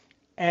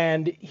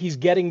 And he's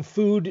getting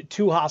food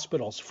to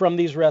hospitals from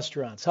these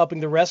restaurants, helping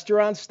the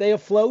restaurants stay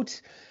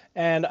afloat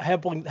and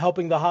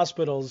helping the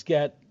hospitals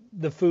get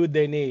the food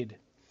they need.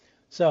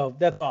 So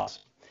that's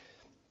awesome.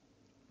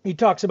 He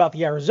talks about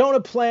the Arizona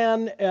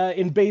plan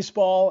in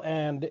baseball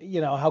and,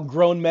 how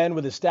grown men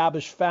with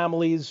established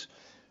families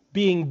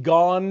being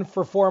gone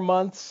for 4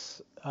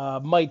 months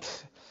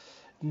might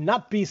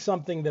not be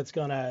something that's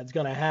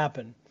gonna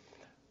happen.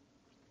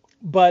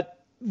 But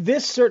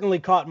this certainly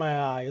caught my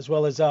eye, as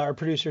well as our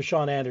producer,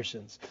 Sean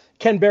Anderson's.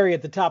 Ken Berry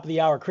at the top of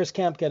the hour, Chris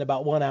Kampke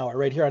about 1 hour,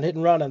 right here on Hit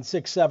and Run on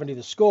 670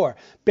 The Score.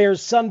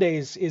 Bears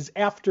Sundays is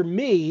after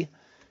me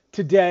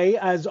today.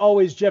 As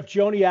always, Jeff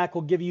Joniak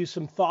will give you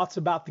some thoughts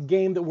about the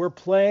game that we're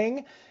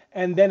playing.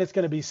 And then it's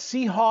going to be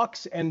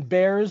Seahawks and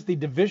Bears, the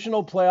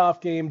divisional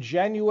playoff game,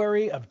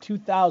 January of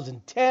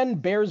 2010.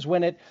 Bears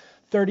win it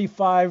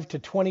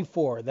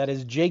 35-24. That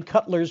is Jay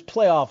Cutler's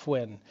playoff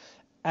win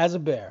as a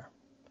Bear.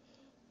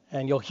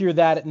 And you'll hear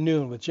that at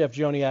noon with Jeff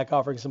Joniak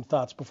offering some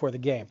thoughts before the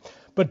game.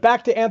 But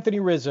back to Anthony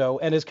Rizzo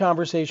and his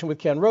conversation with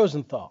Ken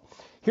Rosenthal.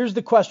 Here's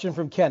the question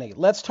from Kenny.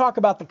 Let's talk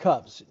about the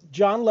Cubs.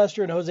 John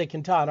Lester and Jose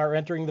Quintana are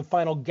entering the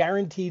final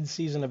guaranteed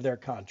season of their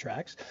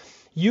contracts.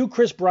 You,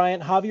 Chris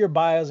Bryant, Javier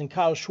Baez, and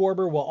Kyle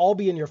Schwarber will all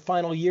be in your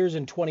final years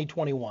in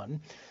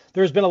 2021.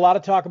 There's been a lot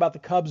of talk about the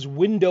Cubs'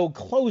 window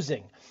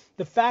closing.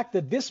 The fact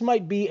that this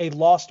might be a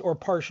lost or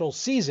partial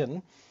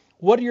season,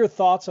 what are your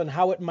thoughts on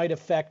how it might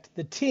affect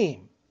the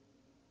team?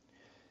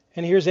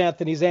 And here's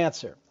Anthony's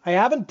answer. I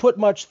haven't put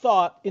much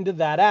thought into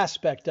that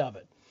aspect of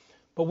it,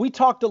 but we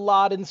talked a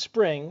lot in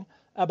spring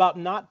about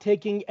not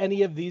taking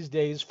any of these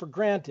days for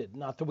granted.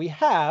 Not that we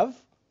have,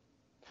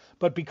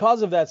 but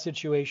because of that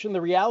situation,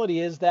 the reality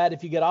is that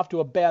if you get off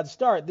to a bad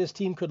start, this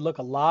team could look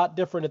a lot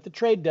different at the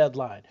trade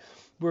deadline.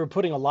 We were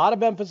putting a lot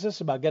of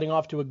emphasis about getting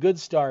off to a good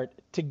start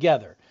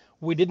together.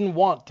 We didn't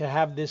want to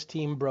have this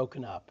team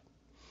broken up.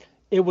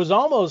 It was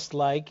almost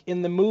like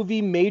in the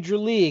movie Major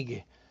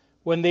League,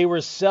 when they were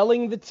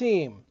selling the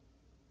team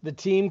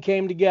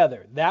came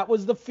together. That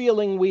was the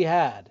feeling we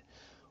had.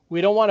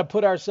 We don't want to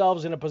put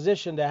ourselves in a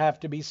position to have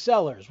to be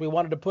sellers. We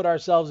wanted to put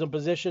ourselves in a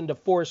position to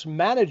force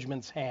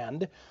management's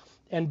hand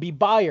and be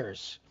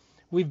buyers.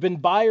 We've been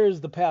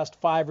buyers the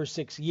past 5 or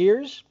 6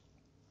 years.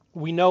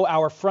 We know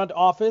our front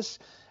office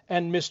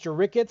and Mr.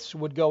 Ricketts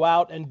would go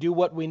out and do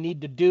what we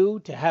need to do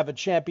to have a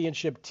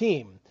championship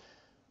team.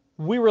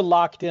 We were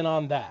locked in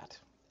on that.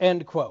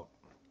 End quote.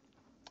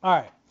 All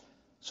right.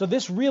 So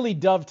this really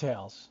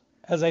dovetails,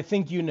 as I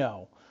think you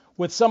know,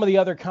 with some of the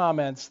other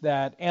comments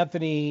that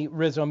Anthony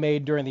Rizzo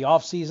made during the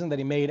offseason, that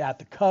he made at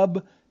the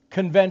Cub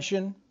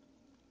convention.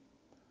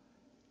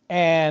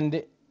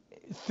 And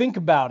think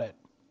about it.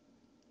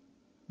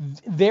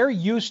 They're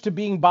used to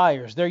being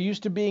buyers. They're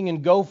used to being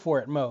in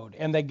go-for-it mode.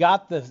 And they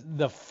got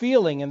the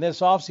feeling in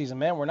this offseason,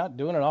 man, we're not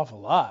doing an awful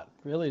lot.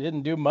 Really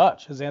didn't do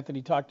much, as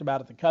Anthony talked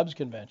about at the Cubs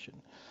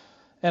convention.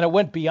 And it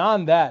went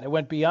beyond that. It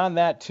went beyond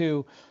that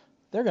to,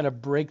 they're going to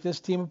break this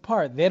team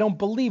apart. They don't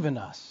believe in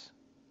us.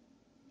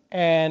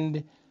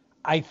 And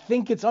I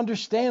think it's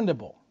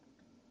understandable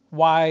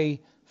why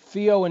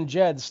Theo and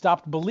Jed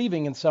stopped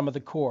believing in some of the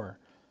core.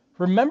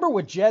 Remember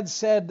what Jed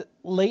said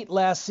late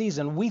last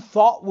season? We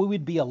thought we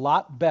would be a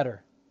lot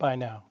better by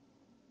now,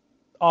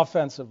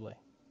 offensively.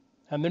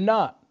 And they're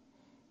not.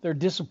 They're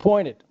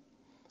disappointed.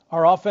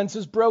 Our offense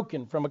is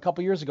broken from a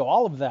couple years ago.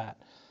 All of that.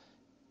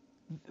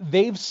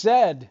 They've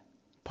said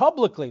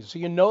publicly, so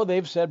you know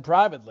they've said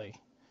privately,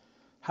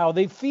 how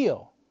they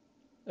feel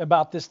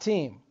about this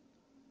team.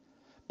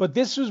 But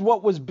this is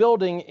what was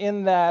building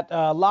in that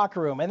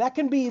locker room. And that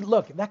can be,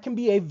 that can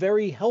be a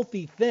very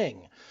healthy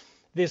thing.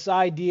 This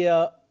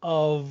idea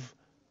of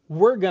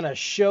we're going to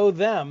show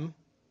them,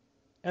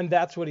 and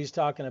that's what he's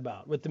talking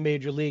about with the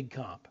Major League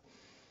comp.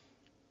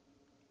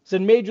 So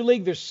in Major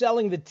League, they're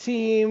selling the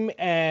team,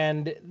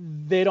 and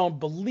they don't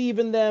believe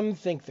in them,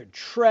 think they're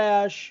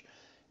trash.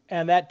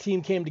 And that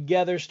team came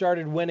together,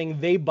 started winning,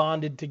 they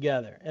bonded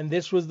together. And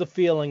this was the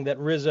feeling that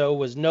Rizzo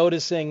was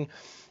noticing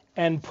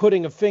and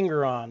putting a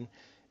finger on.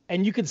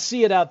 And you could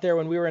see it out there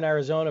when we were in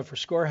Arizona for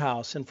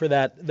Scorehouse and for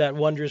that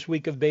wondrous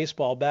week of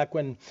baseball back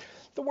when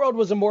the world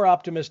was a more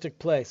optimistic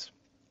place.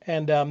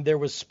 And there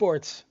was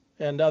sports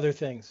and other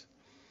things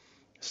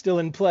still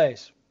in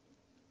place.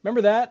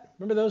 Remember that?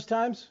 Remember those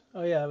times?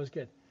 Oh, yeah, that was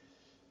good.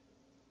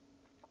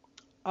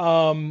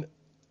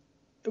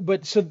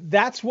 But so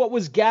that's what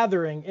was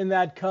gathering in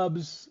that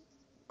Cubs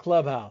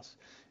clubhouse,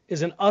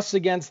 is an us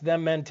against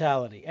them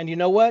mentality. And you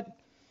know what?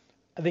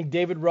 I think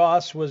David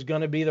Ross was going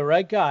to be the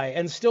right guy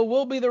and still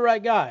will be the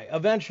right guy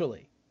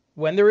eventually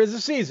when there is a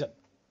season.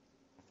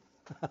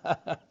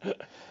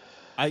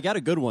 I got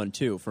a good one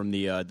too from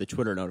the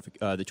Twitter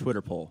the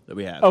Twitter poll that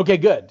we have. Okay,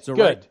 good. So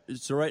good.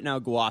 Right now,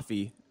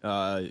 Guafi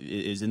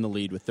is in the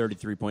lead with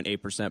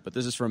 33.8%, but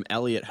this is from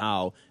Elliot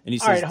Howe, and he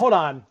says, "All right,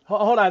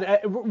 hold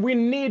on. We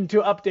need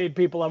to update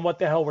people on what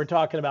the hell we're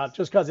talking about,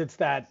 just because it's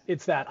that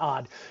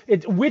odd.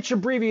 Which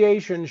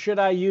abbreviation should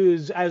I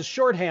use as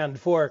shorthand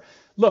for?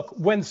 Look,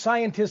 when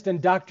scientists and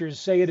doctors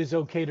say it is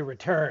okay to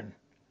return,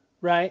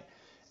 right?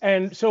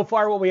 And so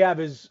far, what we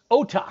have is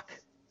OTAC.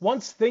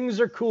 Once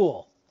things are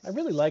cool." I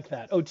really like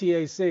that,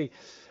 OTAC.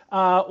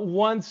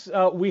 Once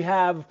we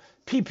have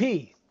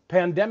PP,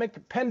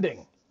 pandemic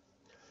pending.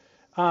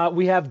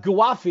 We have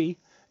Guafi,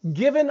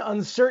 given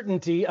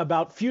uncertainty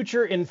about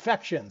future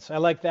infections. I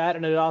like that,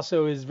 and it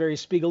also is very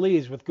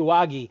Spiegelese with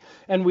Guagi.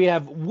 And we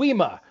have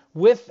WEMA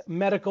with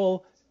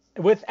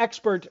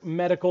expert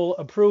medical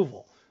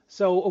approval.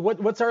 So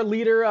what's our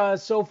leader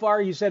so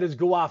far? You said is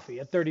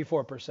Guafi at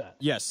 34%.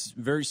 Yes,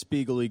 very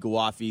Spiegel-y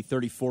Guafi,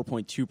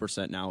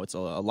 34.2% now. It's a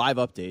live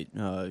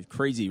update.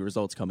 Crazy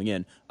results coming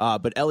in.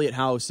 But Elliot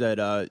Howe said,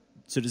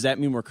 so does that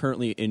mean we're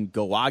currently in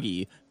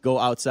Guagi? Go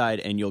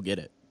outside and you'll get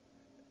it.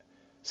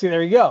 See,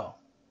 there you go.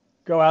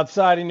 Go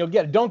outside and you'll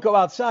get it. Don't go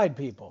outside,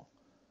 people.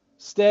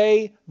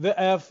 Stay the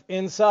F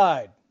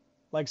inside,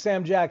 like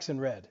Sam Jackson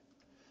read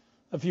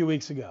a few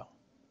weeks ago.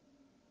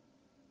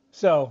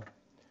 So,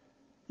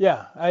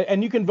 yeah,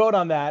 and you can vote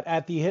on that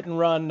at the Hit and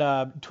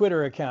Run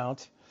Twitter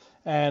account.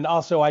 And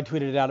also I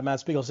tweeted it out at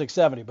Matt Spiegel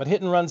 670. But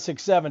Hit and Run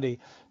 670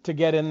 to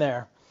get in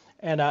there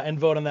and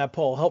vote on that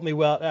poll. Help me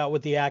out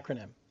with the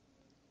acronym.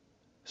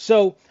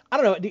 So,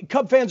 I don't know,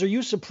 Cub fans, are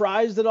you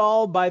surprised at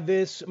all by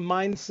this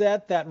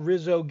mindset that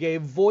Rizzo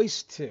gave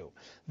voice to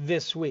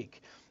this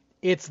week?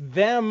 It's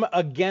them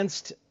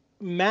against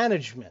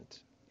management.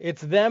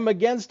 It's them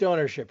against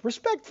ownership.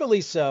 Respectfully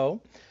so.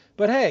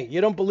 But hey,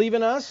 you don't believe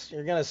in us?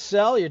 You're going to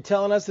sell? You're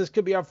telling us this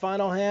could be our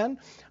final hand?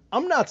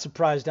 I'm not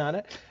surprised on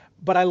it.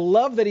 But I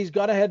love that he's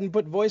gone ahead and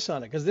put voice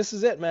on it, because this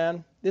is it,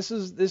 man. This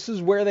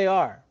is where they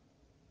are.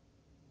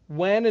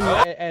 When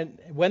and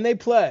when they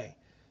play,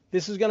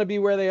 this is going to be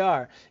where they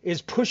are,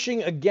 is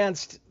pushing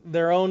against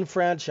their own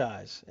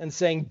franchise and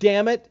saying,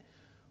 damn it,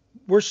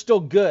 we're still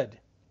good.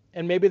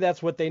 And maybe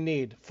that's what they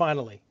need,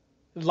 finally.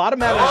 A lot of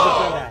managers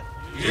have done that.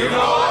 You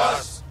know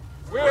us.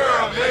 We're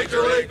a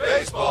Major League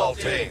Baseball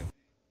team.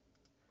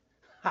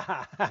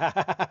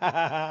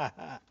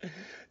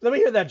 Let me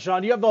hear that,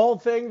 Sean. You have the whole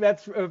thing?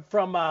 That's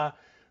from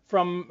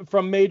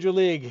Major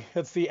League.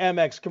 That's the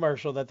Amex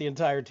commercial that the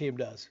entire team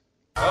does.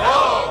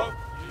 Hello.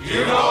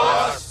 You know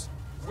us.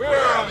 We're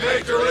a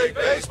Major League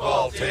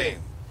Baseball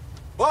team.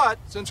 But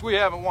since we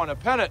haven't won a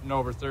pennant in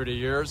over 30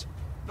 years,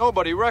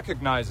 nobody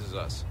recognizes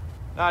us.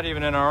 Not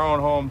even in our own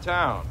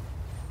hometown.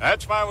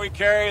 That's why we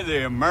carry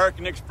the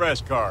American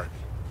Express card.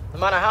 No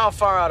matter how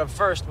far out of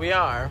first we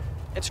are,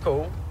 it's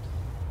cool.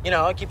 You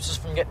know, it keeps us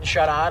from getting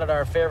shut out at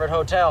our favorite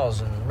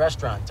hotels and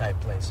restaurant-type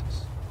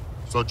places.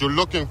 So you're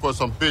looking for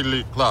some big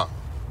league club.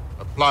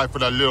 Apply for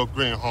that little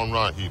green home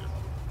run heater.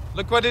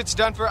 Look what it's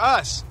done for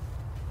us.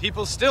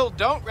 People still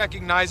don't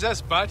recognize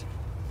us, but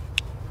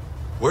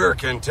we're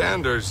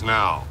contenders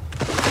now.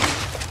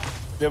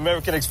 The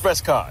American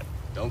Express card.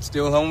 Don't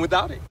steal home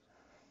without it.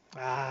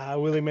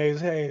 Willie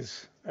Mays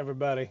Hayes,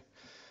 everybody.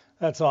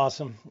 That's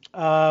awesome.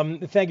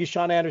 Thank you,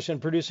 Sean Anderson,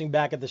 producing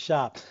back at the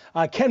shop.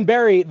 Ken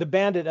Berry, the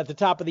Bandit, at the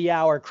top of the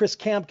hour. Chris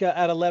Kampka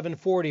at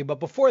 11:40. But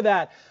before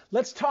that,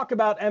 let's talk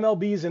about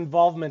MLB's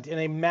involvement in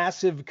a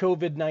massive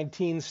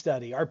COVID-19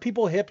 study. Are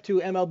people hip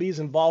to MLB's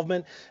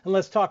involvement? And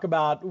let's talk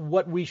about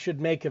what we should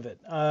make of it.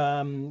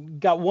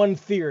 Got one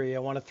theory I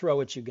want to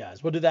throw at you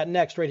guys. We'll do that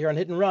next right here on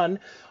Hit and Run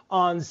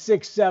on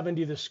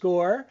 670 The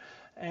Score.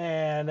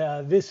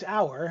 And this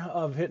hour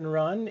of Hit and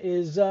Run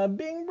is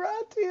being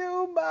brought to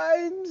you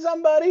by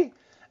somebody.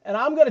 And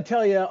I'm going to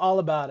tell you all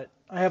about it.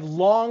 I have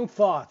long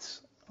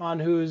thoughts on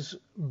who's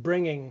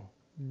bringing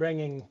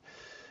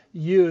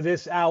you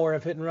this hour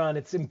of Hit and Run.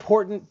 It's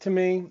important to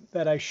me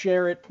that I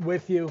share it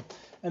with you.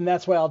 And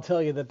that's why I'll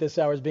tell you that this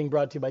hour is being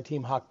brought to you by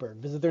Team Hochberg.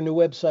 Visit their new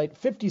website,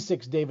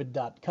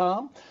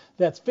 56david.com.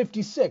 That's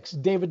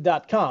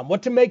 56david.com.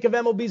 What to make of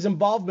MLB's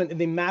involvement in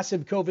the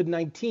massive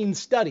COVID-19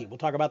 study. We'll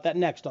talk about that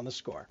next on The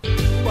Score.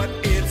 But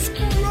it's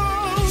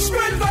gross.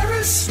 Spread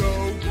virus.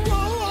 So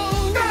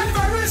gross. Bad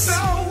virus.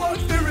 Now I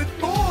fear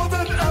it more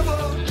than ever.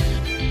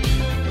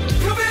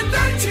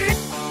 COVID-19.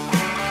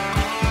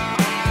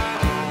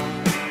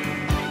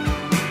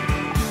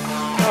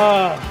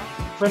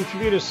 From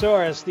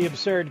Computersaurus, the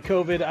absurd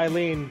COVID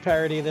Eileen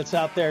parody that's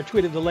out there.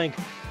 Tweeted the link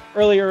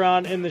earlier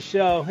on in the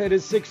show. It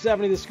is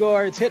 670 The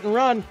Score. It's Hit and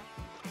Run.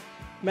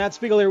 Matt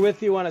Spiegel here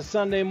with you on a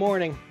Sunday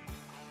morning.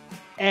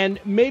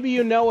 And maybe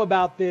you know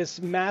about this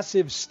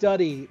massive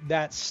study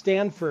that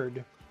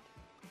Stanford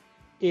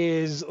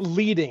is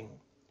leading.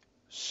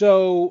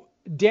 So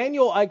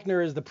Daniel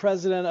Eichner is the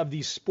president of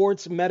the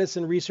Sports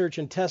Medicine Research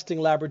and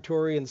Testing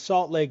Laboratory in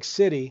Salt Lake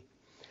City.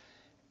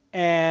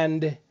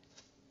 And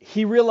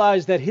he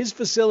realized that his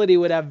facility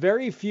would have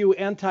very few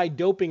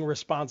anti-doping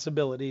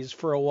responsibilities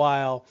for a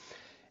while.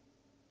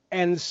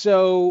 And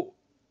so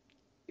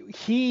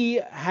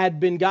he had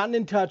been gotten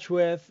in touch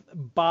with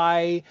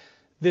by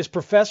this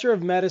professor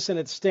of medicine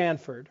at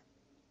Stanford.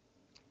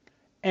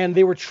 And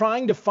they were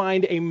trying to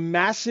find a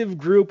massive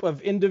group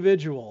of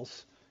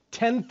individuals,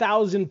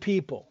 10,000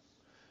 people,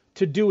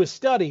 to do a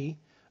study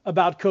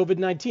about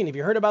COVID-19. Have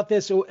you heard about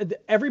this? So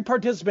every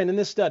participant in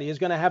this study is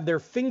going to have their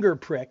finger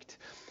pricked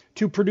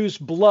to produce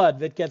blood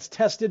that gets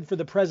tested for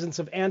the presence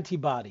of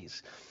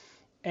antibodies.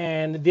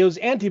 And those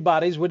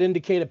antibodies would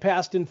indicate a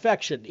past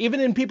infection, even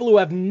in people who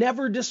have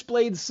never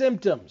displayed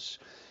symptoms.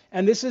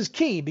 And this is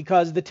key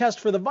because the test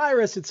for the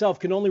virus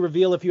itself can only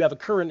reveal if you have a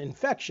current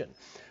infection.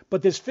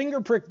 But this finger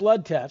prick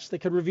blood test that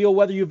could reveal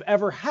whether you've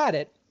ever had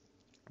it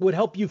would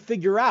help the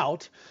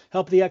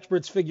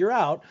experts figure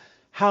out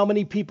how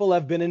many people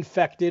have been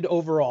infected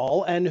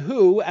overall and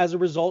who, as a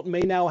result,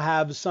 may now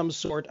have some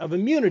sort of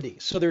immunity.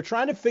 So they're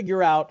trying to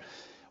figure out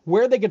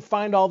where they could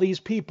find all these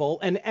people,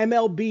 and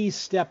MLB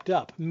stepped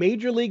up.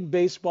 Major League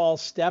Baseball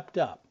stepped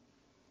up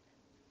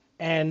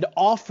and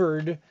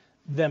offered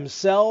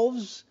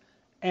themselves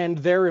and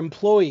their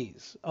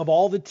employees of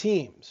all the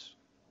teams.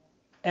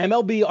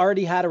 MLB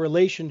already had a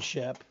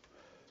relationship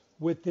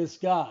with this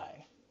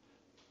guy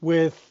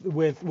with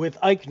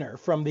Eichner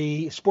from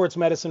the Sports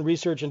Medicine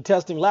Research and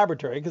Testing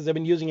Laboratory, because they've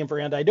been using him for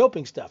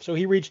anti-doping stuff. So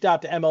he reached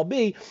out to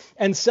MLB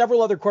and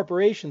several other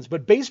corporations,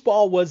 but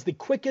baseball was the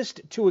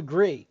quickest to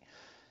agree.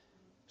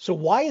 So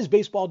why is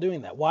baseball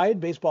doing that? Why did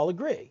baseball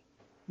agree?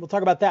 We'll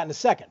talk about that in a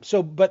second.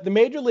 But the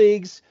major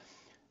leagues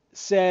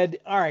said,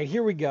 all right,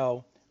 here we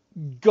go.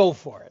 Go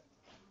for it.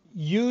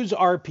 Use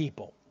our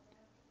people.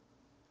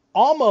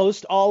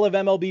 Almost all of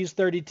MLB's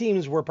 30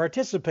 teams were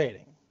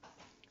participating.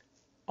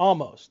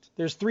 Almost.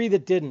 There's 3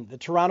 that didn't. The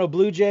Toronto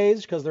Blue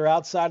Jays, because they're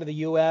outside of the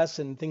U.S.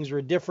 and things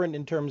were different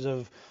in terms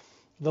of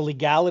the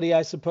legality,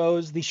 I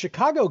suppose. The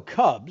Chicago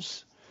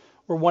Cubs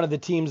were one of the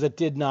teams that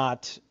did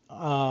not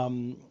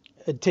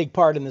take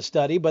part in the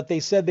study, but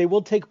they said they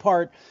will take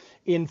part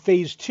in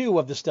phase 2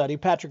 of the study.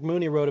 Patrick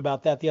Mooney wrote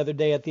about that the other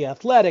day at The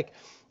Athletic,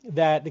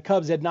 that the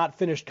Cubs had not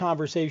finished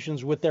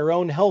conversations with their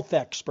own health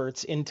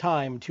experts in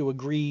time to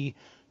agree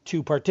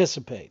to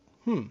participate.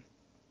 And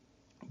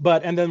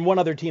then one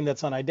other team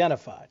that's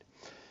unidentified.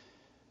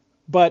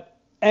 But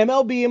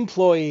MLB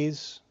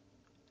employees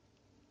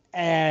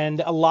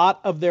and a lot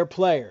of their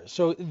players,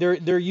 so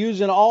they're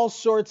using all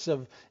sorts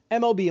of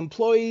MLB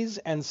employees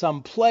and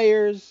some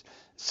players,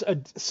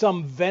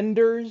 some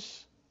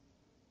vendors,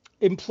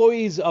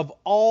 employees of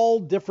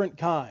all different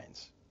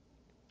kinds.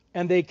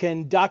 And they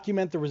can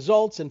document the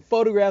results, and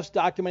photographs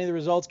documenting the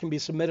results can be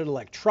submitted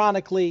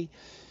electronically.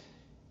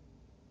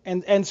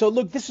 And so,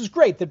 look, this is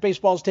great that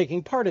baseball is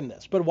taking part in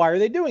this, but why are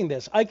they doing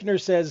this? Eichner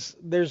says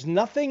there's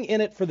nothing in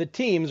it for the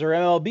teams or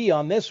MLB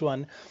on this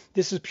one.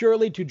 This is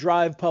purely to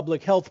drive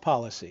public health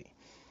policy.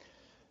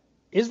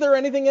 Is there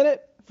anything in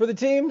it for the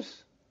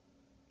teams?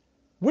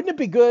 Wouldn't it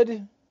be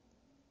good?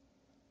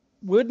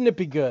 Wouldn't it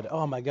be good?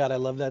 Oh, my God, I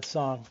love that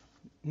song.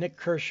 Nick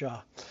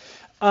Kershaw.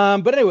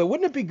 But anyway,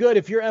 wouldn't it be good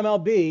if you're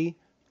MLB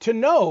to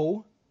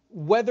know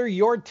whether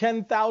your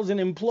 10,000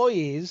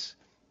 employees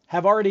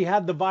have already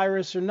had the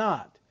virus or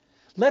not?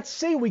 Let's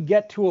say we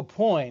get to a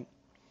point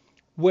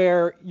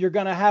where you're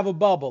going to have a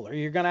bubble or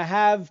you're going to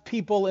have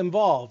people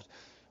involved.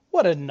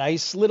 What a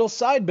nice little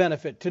side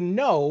benefit to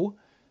know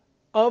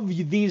of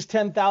these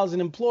 10,000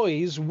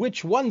 employees,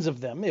 which ones of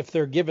them, if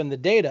they're given the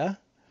data,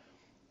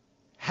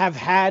 have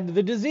had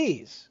the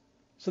disease.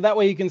 So that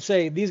way you can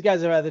say, these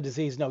guys have had the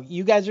disease. No,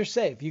 you guys are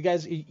safe. You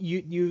guys,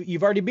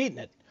 you've already beaten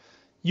it.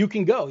 You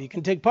can go. You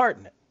can take part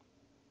in it.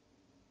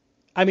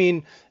 I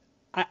mean,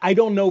 I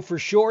don't know for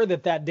sure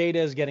that data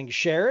is getting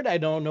shared. I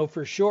don't know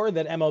for sure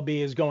that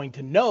MLB is going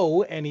to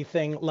know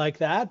anything like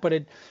that, but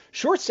it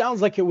sure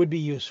sounds like it would be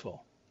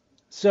useful.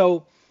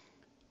 So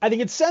I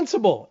think it's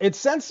sensible. It's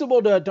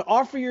sensible to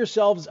offer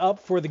yourselves up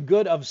for the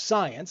good of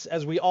science,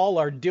 as we all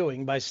are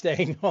doing by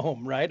staying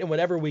home, right? And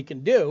whatever we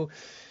can do.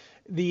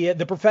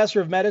 The professor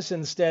of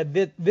medicine said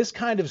that this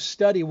kind of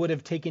study would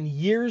have taken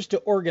years to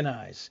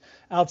organize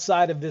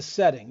outside of this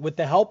setting. With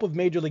the help of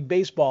Major League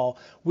Baseball,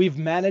 we've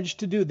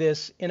managed to do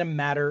this in a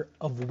matter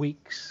of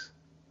weeks.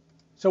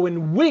 So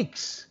in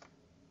weeks,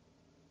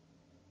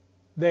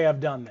 they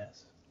have done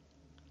this.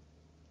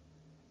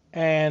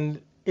 And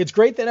it's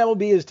great that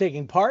MLB is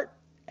taking part.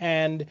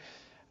 And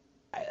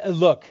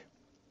look,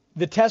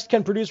 the test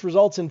can produce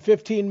results in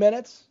 15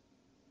 minutes.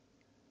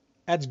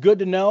 That's good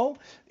to know.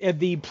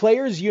 The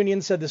Players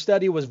Union said the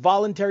study was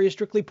voluntary,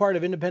 strictly part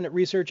of independent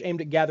research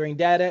aimed at gathering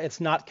data. It's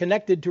not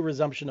connected to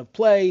resumption of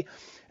play,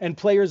 and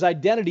players'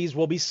 identities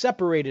will be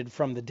separated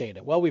from the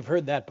data. Well, we've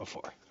heard that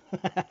before.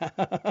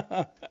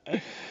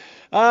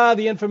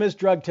 The infamous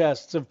drug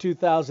tests of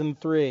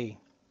 2003.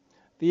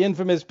 The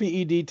infamous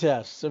PED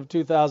tests of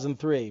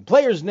 2003.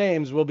 Players'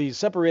 names will be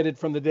separated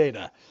from the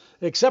data,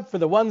 except for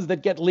the ones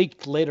that get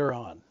leaked later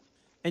on.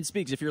 And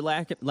Speaks, if you're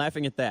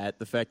laughing at that,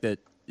 the fact that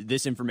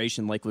this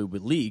information likely would be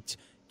leaked,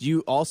 do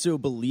you also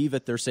believe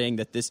that they're saying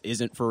that this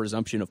isn't for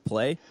resumption of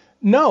play?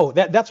 No,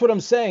 that's what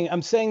I'm saying.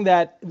 I'm saying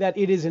that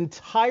it is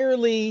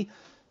entirely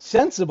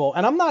sensible,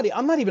 and I'm not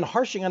even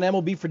harshing on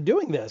MLB for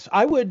doing this.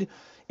 I would,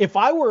 if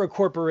I were a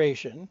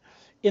corporation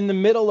in the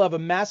middle of a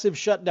massive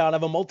shutdown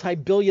of a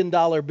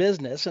multi-billion-dollar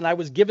business, and I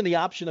was given the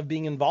option of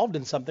being involved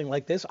in something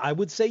like this, I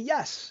would say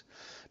yes.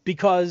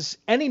 Because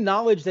any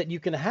knowledge that you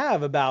can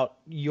have about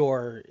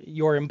your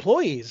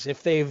employees,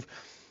 if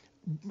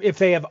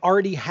they have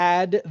already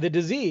had the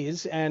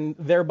disease and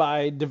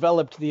thereby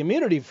developed the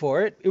immunity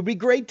for it, it would be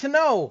great to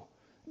know.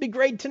 It'd be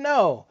great to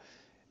know.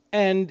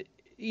 And,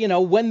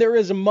 when there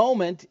is a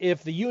moment,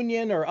 if the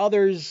union or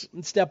others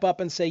step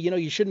up and say,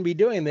 you shouldn't be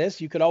doing this,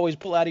 you could always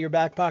pull out of your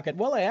back pocket,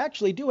 well, I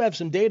actually do have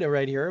some data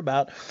right here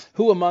about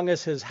who among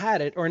us has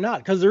had it or not.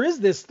 Because there is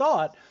this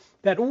thought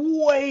that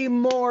way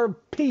more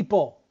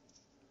people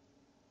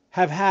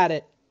have had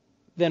it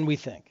than we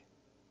think.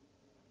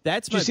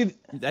 That's my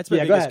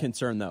biggest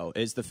concern, though,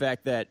 is the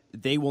fact that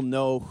they will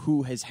know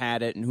who has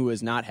had it and who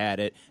has not had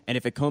it. And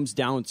if it comes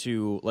down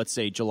to, let's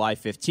say, July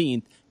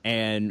 15th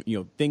and,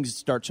 things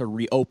start to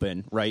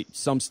reopen, right,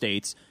 some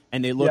states,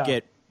 and they look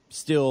at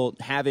still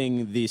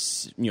having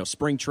this,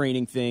 spring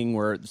training thing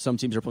where some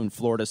teams are in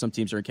Florida, some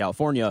teams are in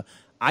California,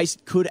 I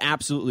could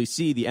absolutely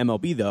see the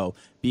MLB, though,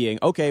 being,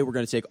 okay, we're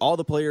going to take all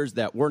the players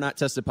that were not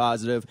tested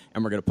positive,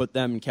 and we're going to put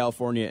them in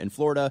California and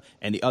Florida,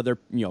 and the other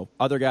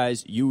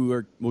guys,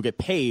 will get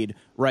paid,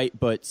 right?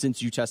 But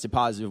since you tested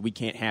positive, we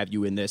can't have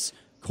you in this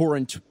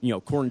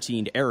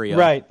quarantined area.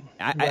 Right.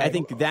 I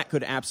think that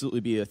could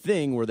absolutely be a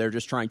thing where they're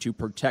just trying to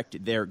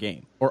protect their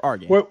game or our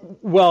game.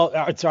 Well,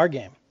 it's our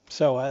game.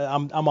 So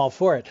I'm all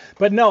for it.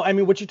 But no, I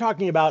mean, what you're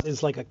talking about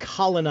is like a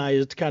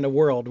colonized kind of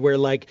world where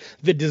like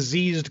the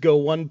diseased go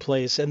one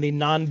place and the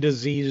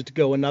non-diseased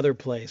go another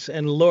place.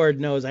 And Lord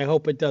knows, I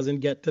hope it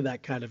doesn't get to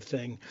that kind of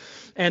thing.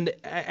 And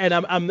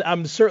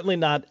I'm certainly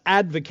not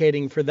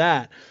advocating for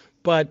that.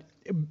 But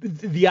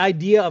the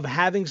idea of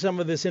having some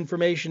of this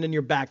information in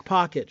your back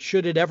pocket,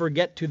 should it ever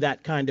get to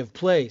that kind of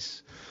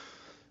place,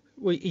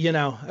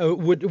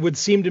 would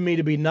seem to me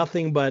to be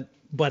nothing but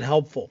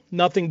helpful,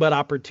 nothing but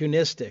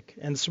opportunistic,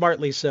 and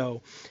smartly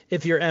so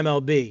if you're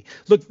MLB.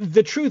 Look,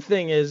 the true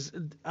thing is,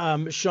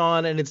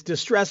 Sean, and it's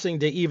distressing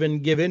to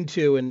even give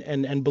into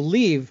and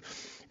believe,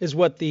 is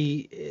what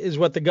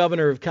the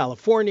governor of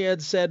California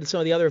had said, and some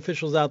of the other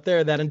officials out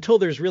there, that until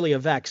there's really a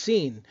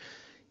vaccine,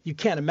 you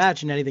can't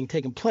imagine anything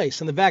taking place.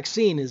 And the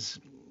vaccine is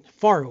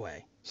far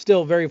away,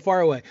 still very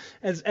far away.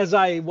 As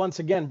I once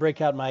again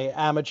break out my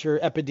amateur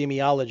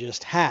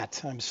epidemiologist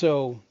hat, I'm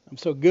so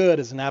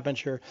good as an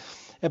amateur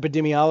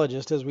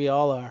epidemiologist, as we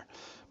all are.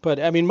 But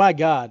I mean, my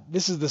God,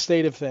 this is the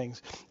state of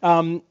things.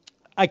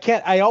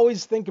 I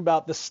always think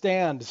about The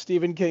Stand,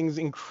 Stephen King's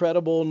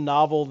incredible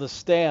novel, The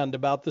Stand,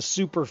 about the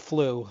super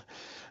flu.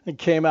 It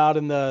came out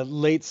in the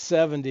late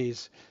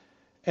 70s.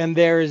 And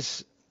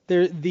there's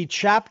the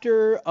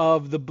chapter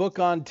of the book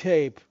on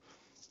tape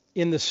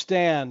in The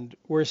Stand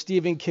where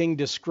Stephen King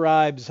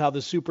describes how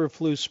the super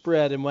flu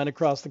spread and went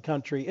across the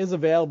country is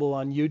available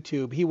on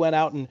YouTube. He went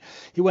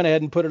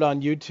ahead and put it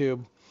on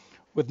YouTube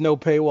with no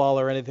paywall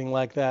or anything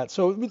like that.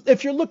 So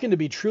if you're looking to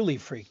be truly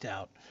freaked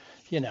out,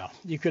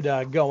 you could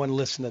go and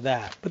listen to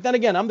that. But then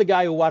again, I'm the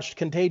guy who watched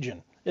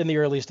Contagion in the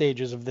early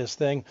stages of this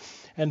thing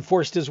and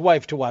forced his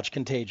wife to watch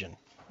Contagion,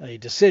 a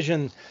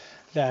decision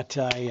that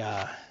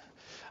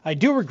I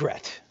do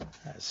regret,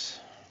 as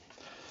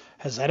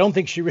I don't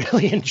think she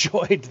really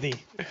enjoyed the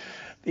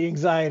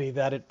anxiety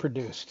that it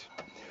produced.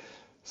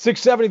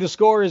 670 The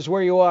Score is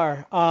where you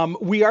are.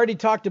 We already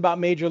talked about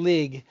Major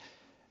League.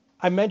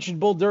 I mentioned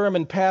Bull Durham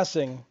in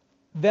passing.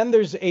 Then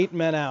there's 8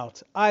 Men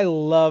Out. I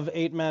love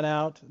 8 Men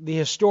Out, the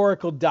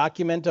historical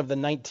document of the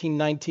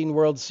 1919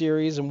 World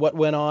Series and what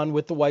went on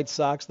with the White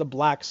Sox, the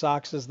Black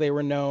Sox as they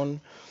were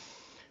known,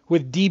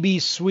 with D.B.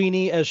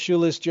 Sweeney as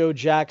Shoeless Joe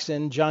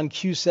Jackson, John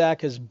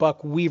Cusack as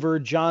Buck Weaver,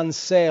 John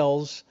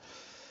Sayles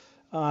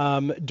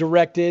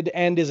directed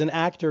and is an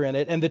actor in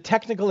it. And the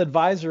technical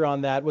advisor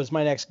on that was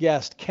my next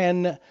guest,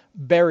 Ken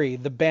Berry,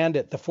 the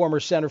Bandit, the former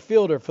center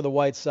fielder for the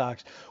White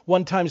Sox,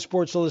 one-time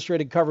Sports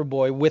Illustrated cover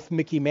boy with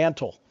Mickey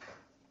Mantle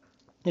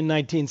in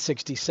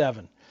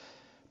 1967.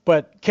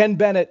 But Ken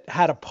Bennett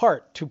had a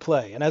part to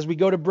play. And as we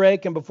go to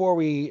break and before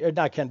we,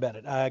 not Ken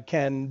Bennett,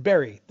 Ken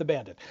Berry, the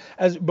Bandit.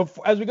 As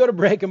we go to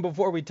break and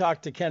before we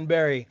talk to Ken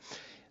Berry,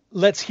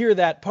 let's hear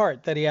that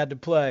part that he had to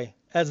play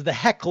as the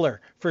heckler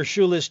for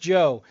Shoeless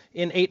Joe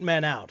in 8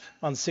 Men Out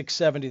on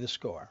 670 The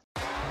Score.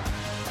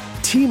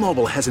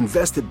 T-Mobile has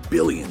invested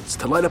billions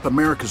to light up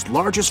America's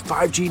largest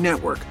 5G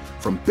network,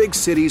 from big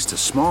cities to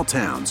small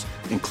towns,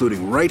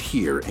 including right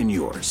here in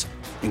yours.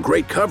 And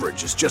great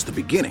coverage is just the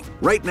beginning.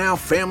 Right now,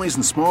 families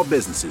and small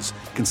businesses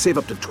can save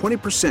up to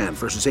 20%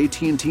 versus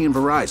AT&T and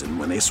Verizon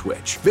when they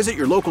switch. Visit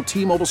your local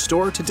T-Mobile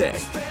store today.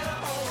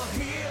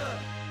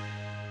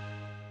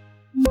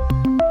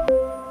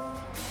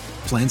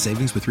 Plan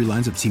savings with 3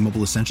 lines of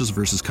T-Mobile Essentials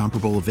versus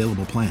comparable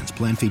available plans.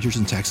 Plan features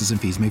and taxes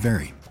and fees may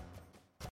vary.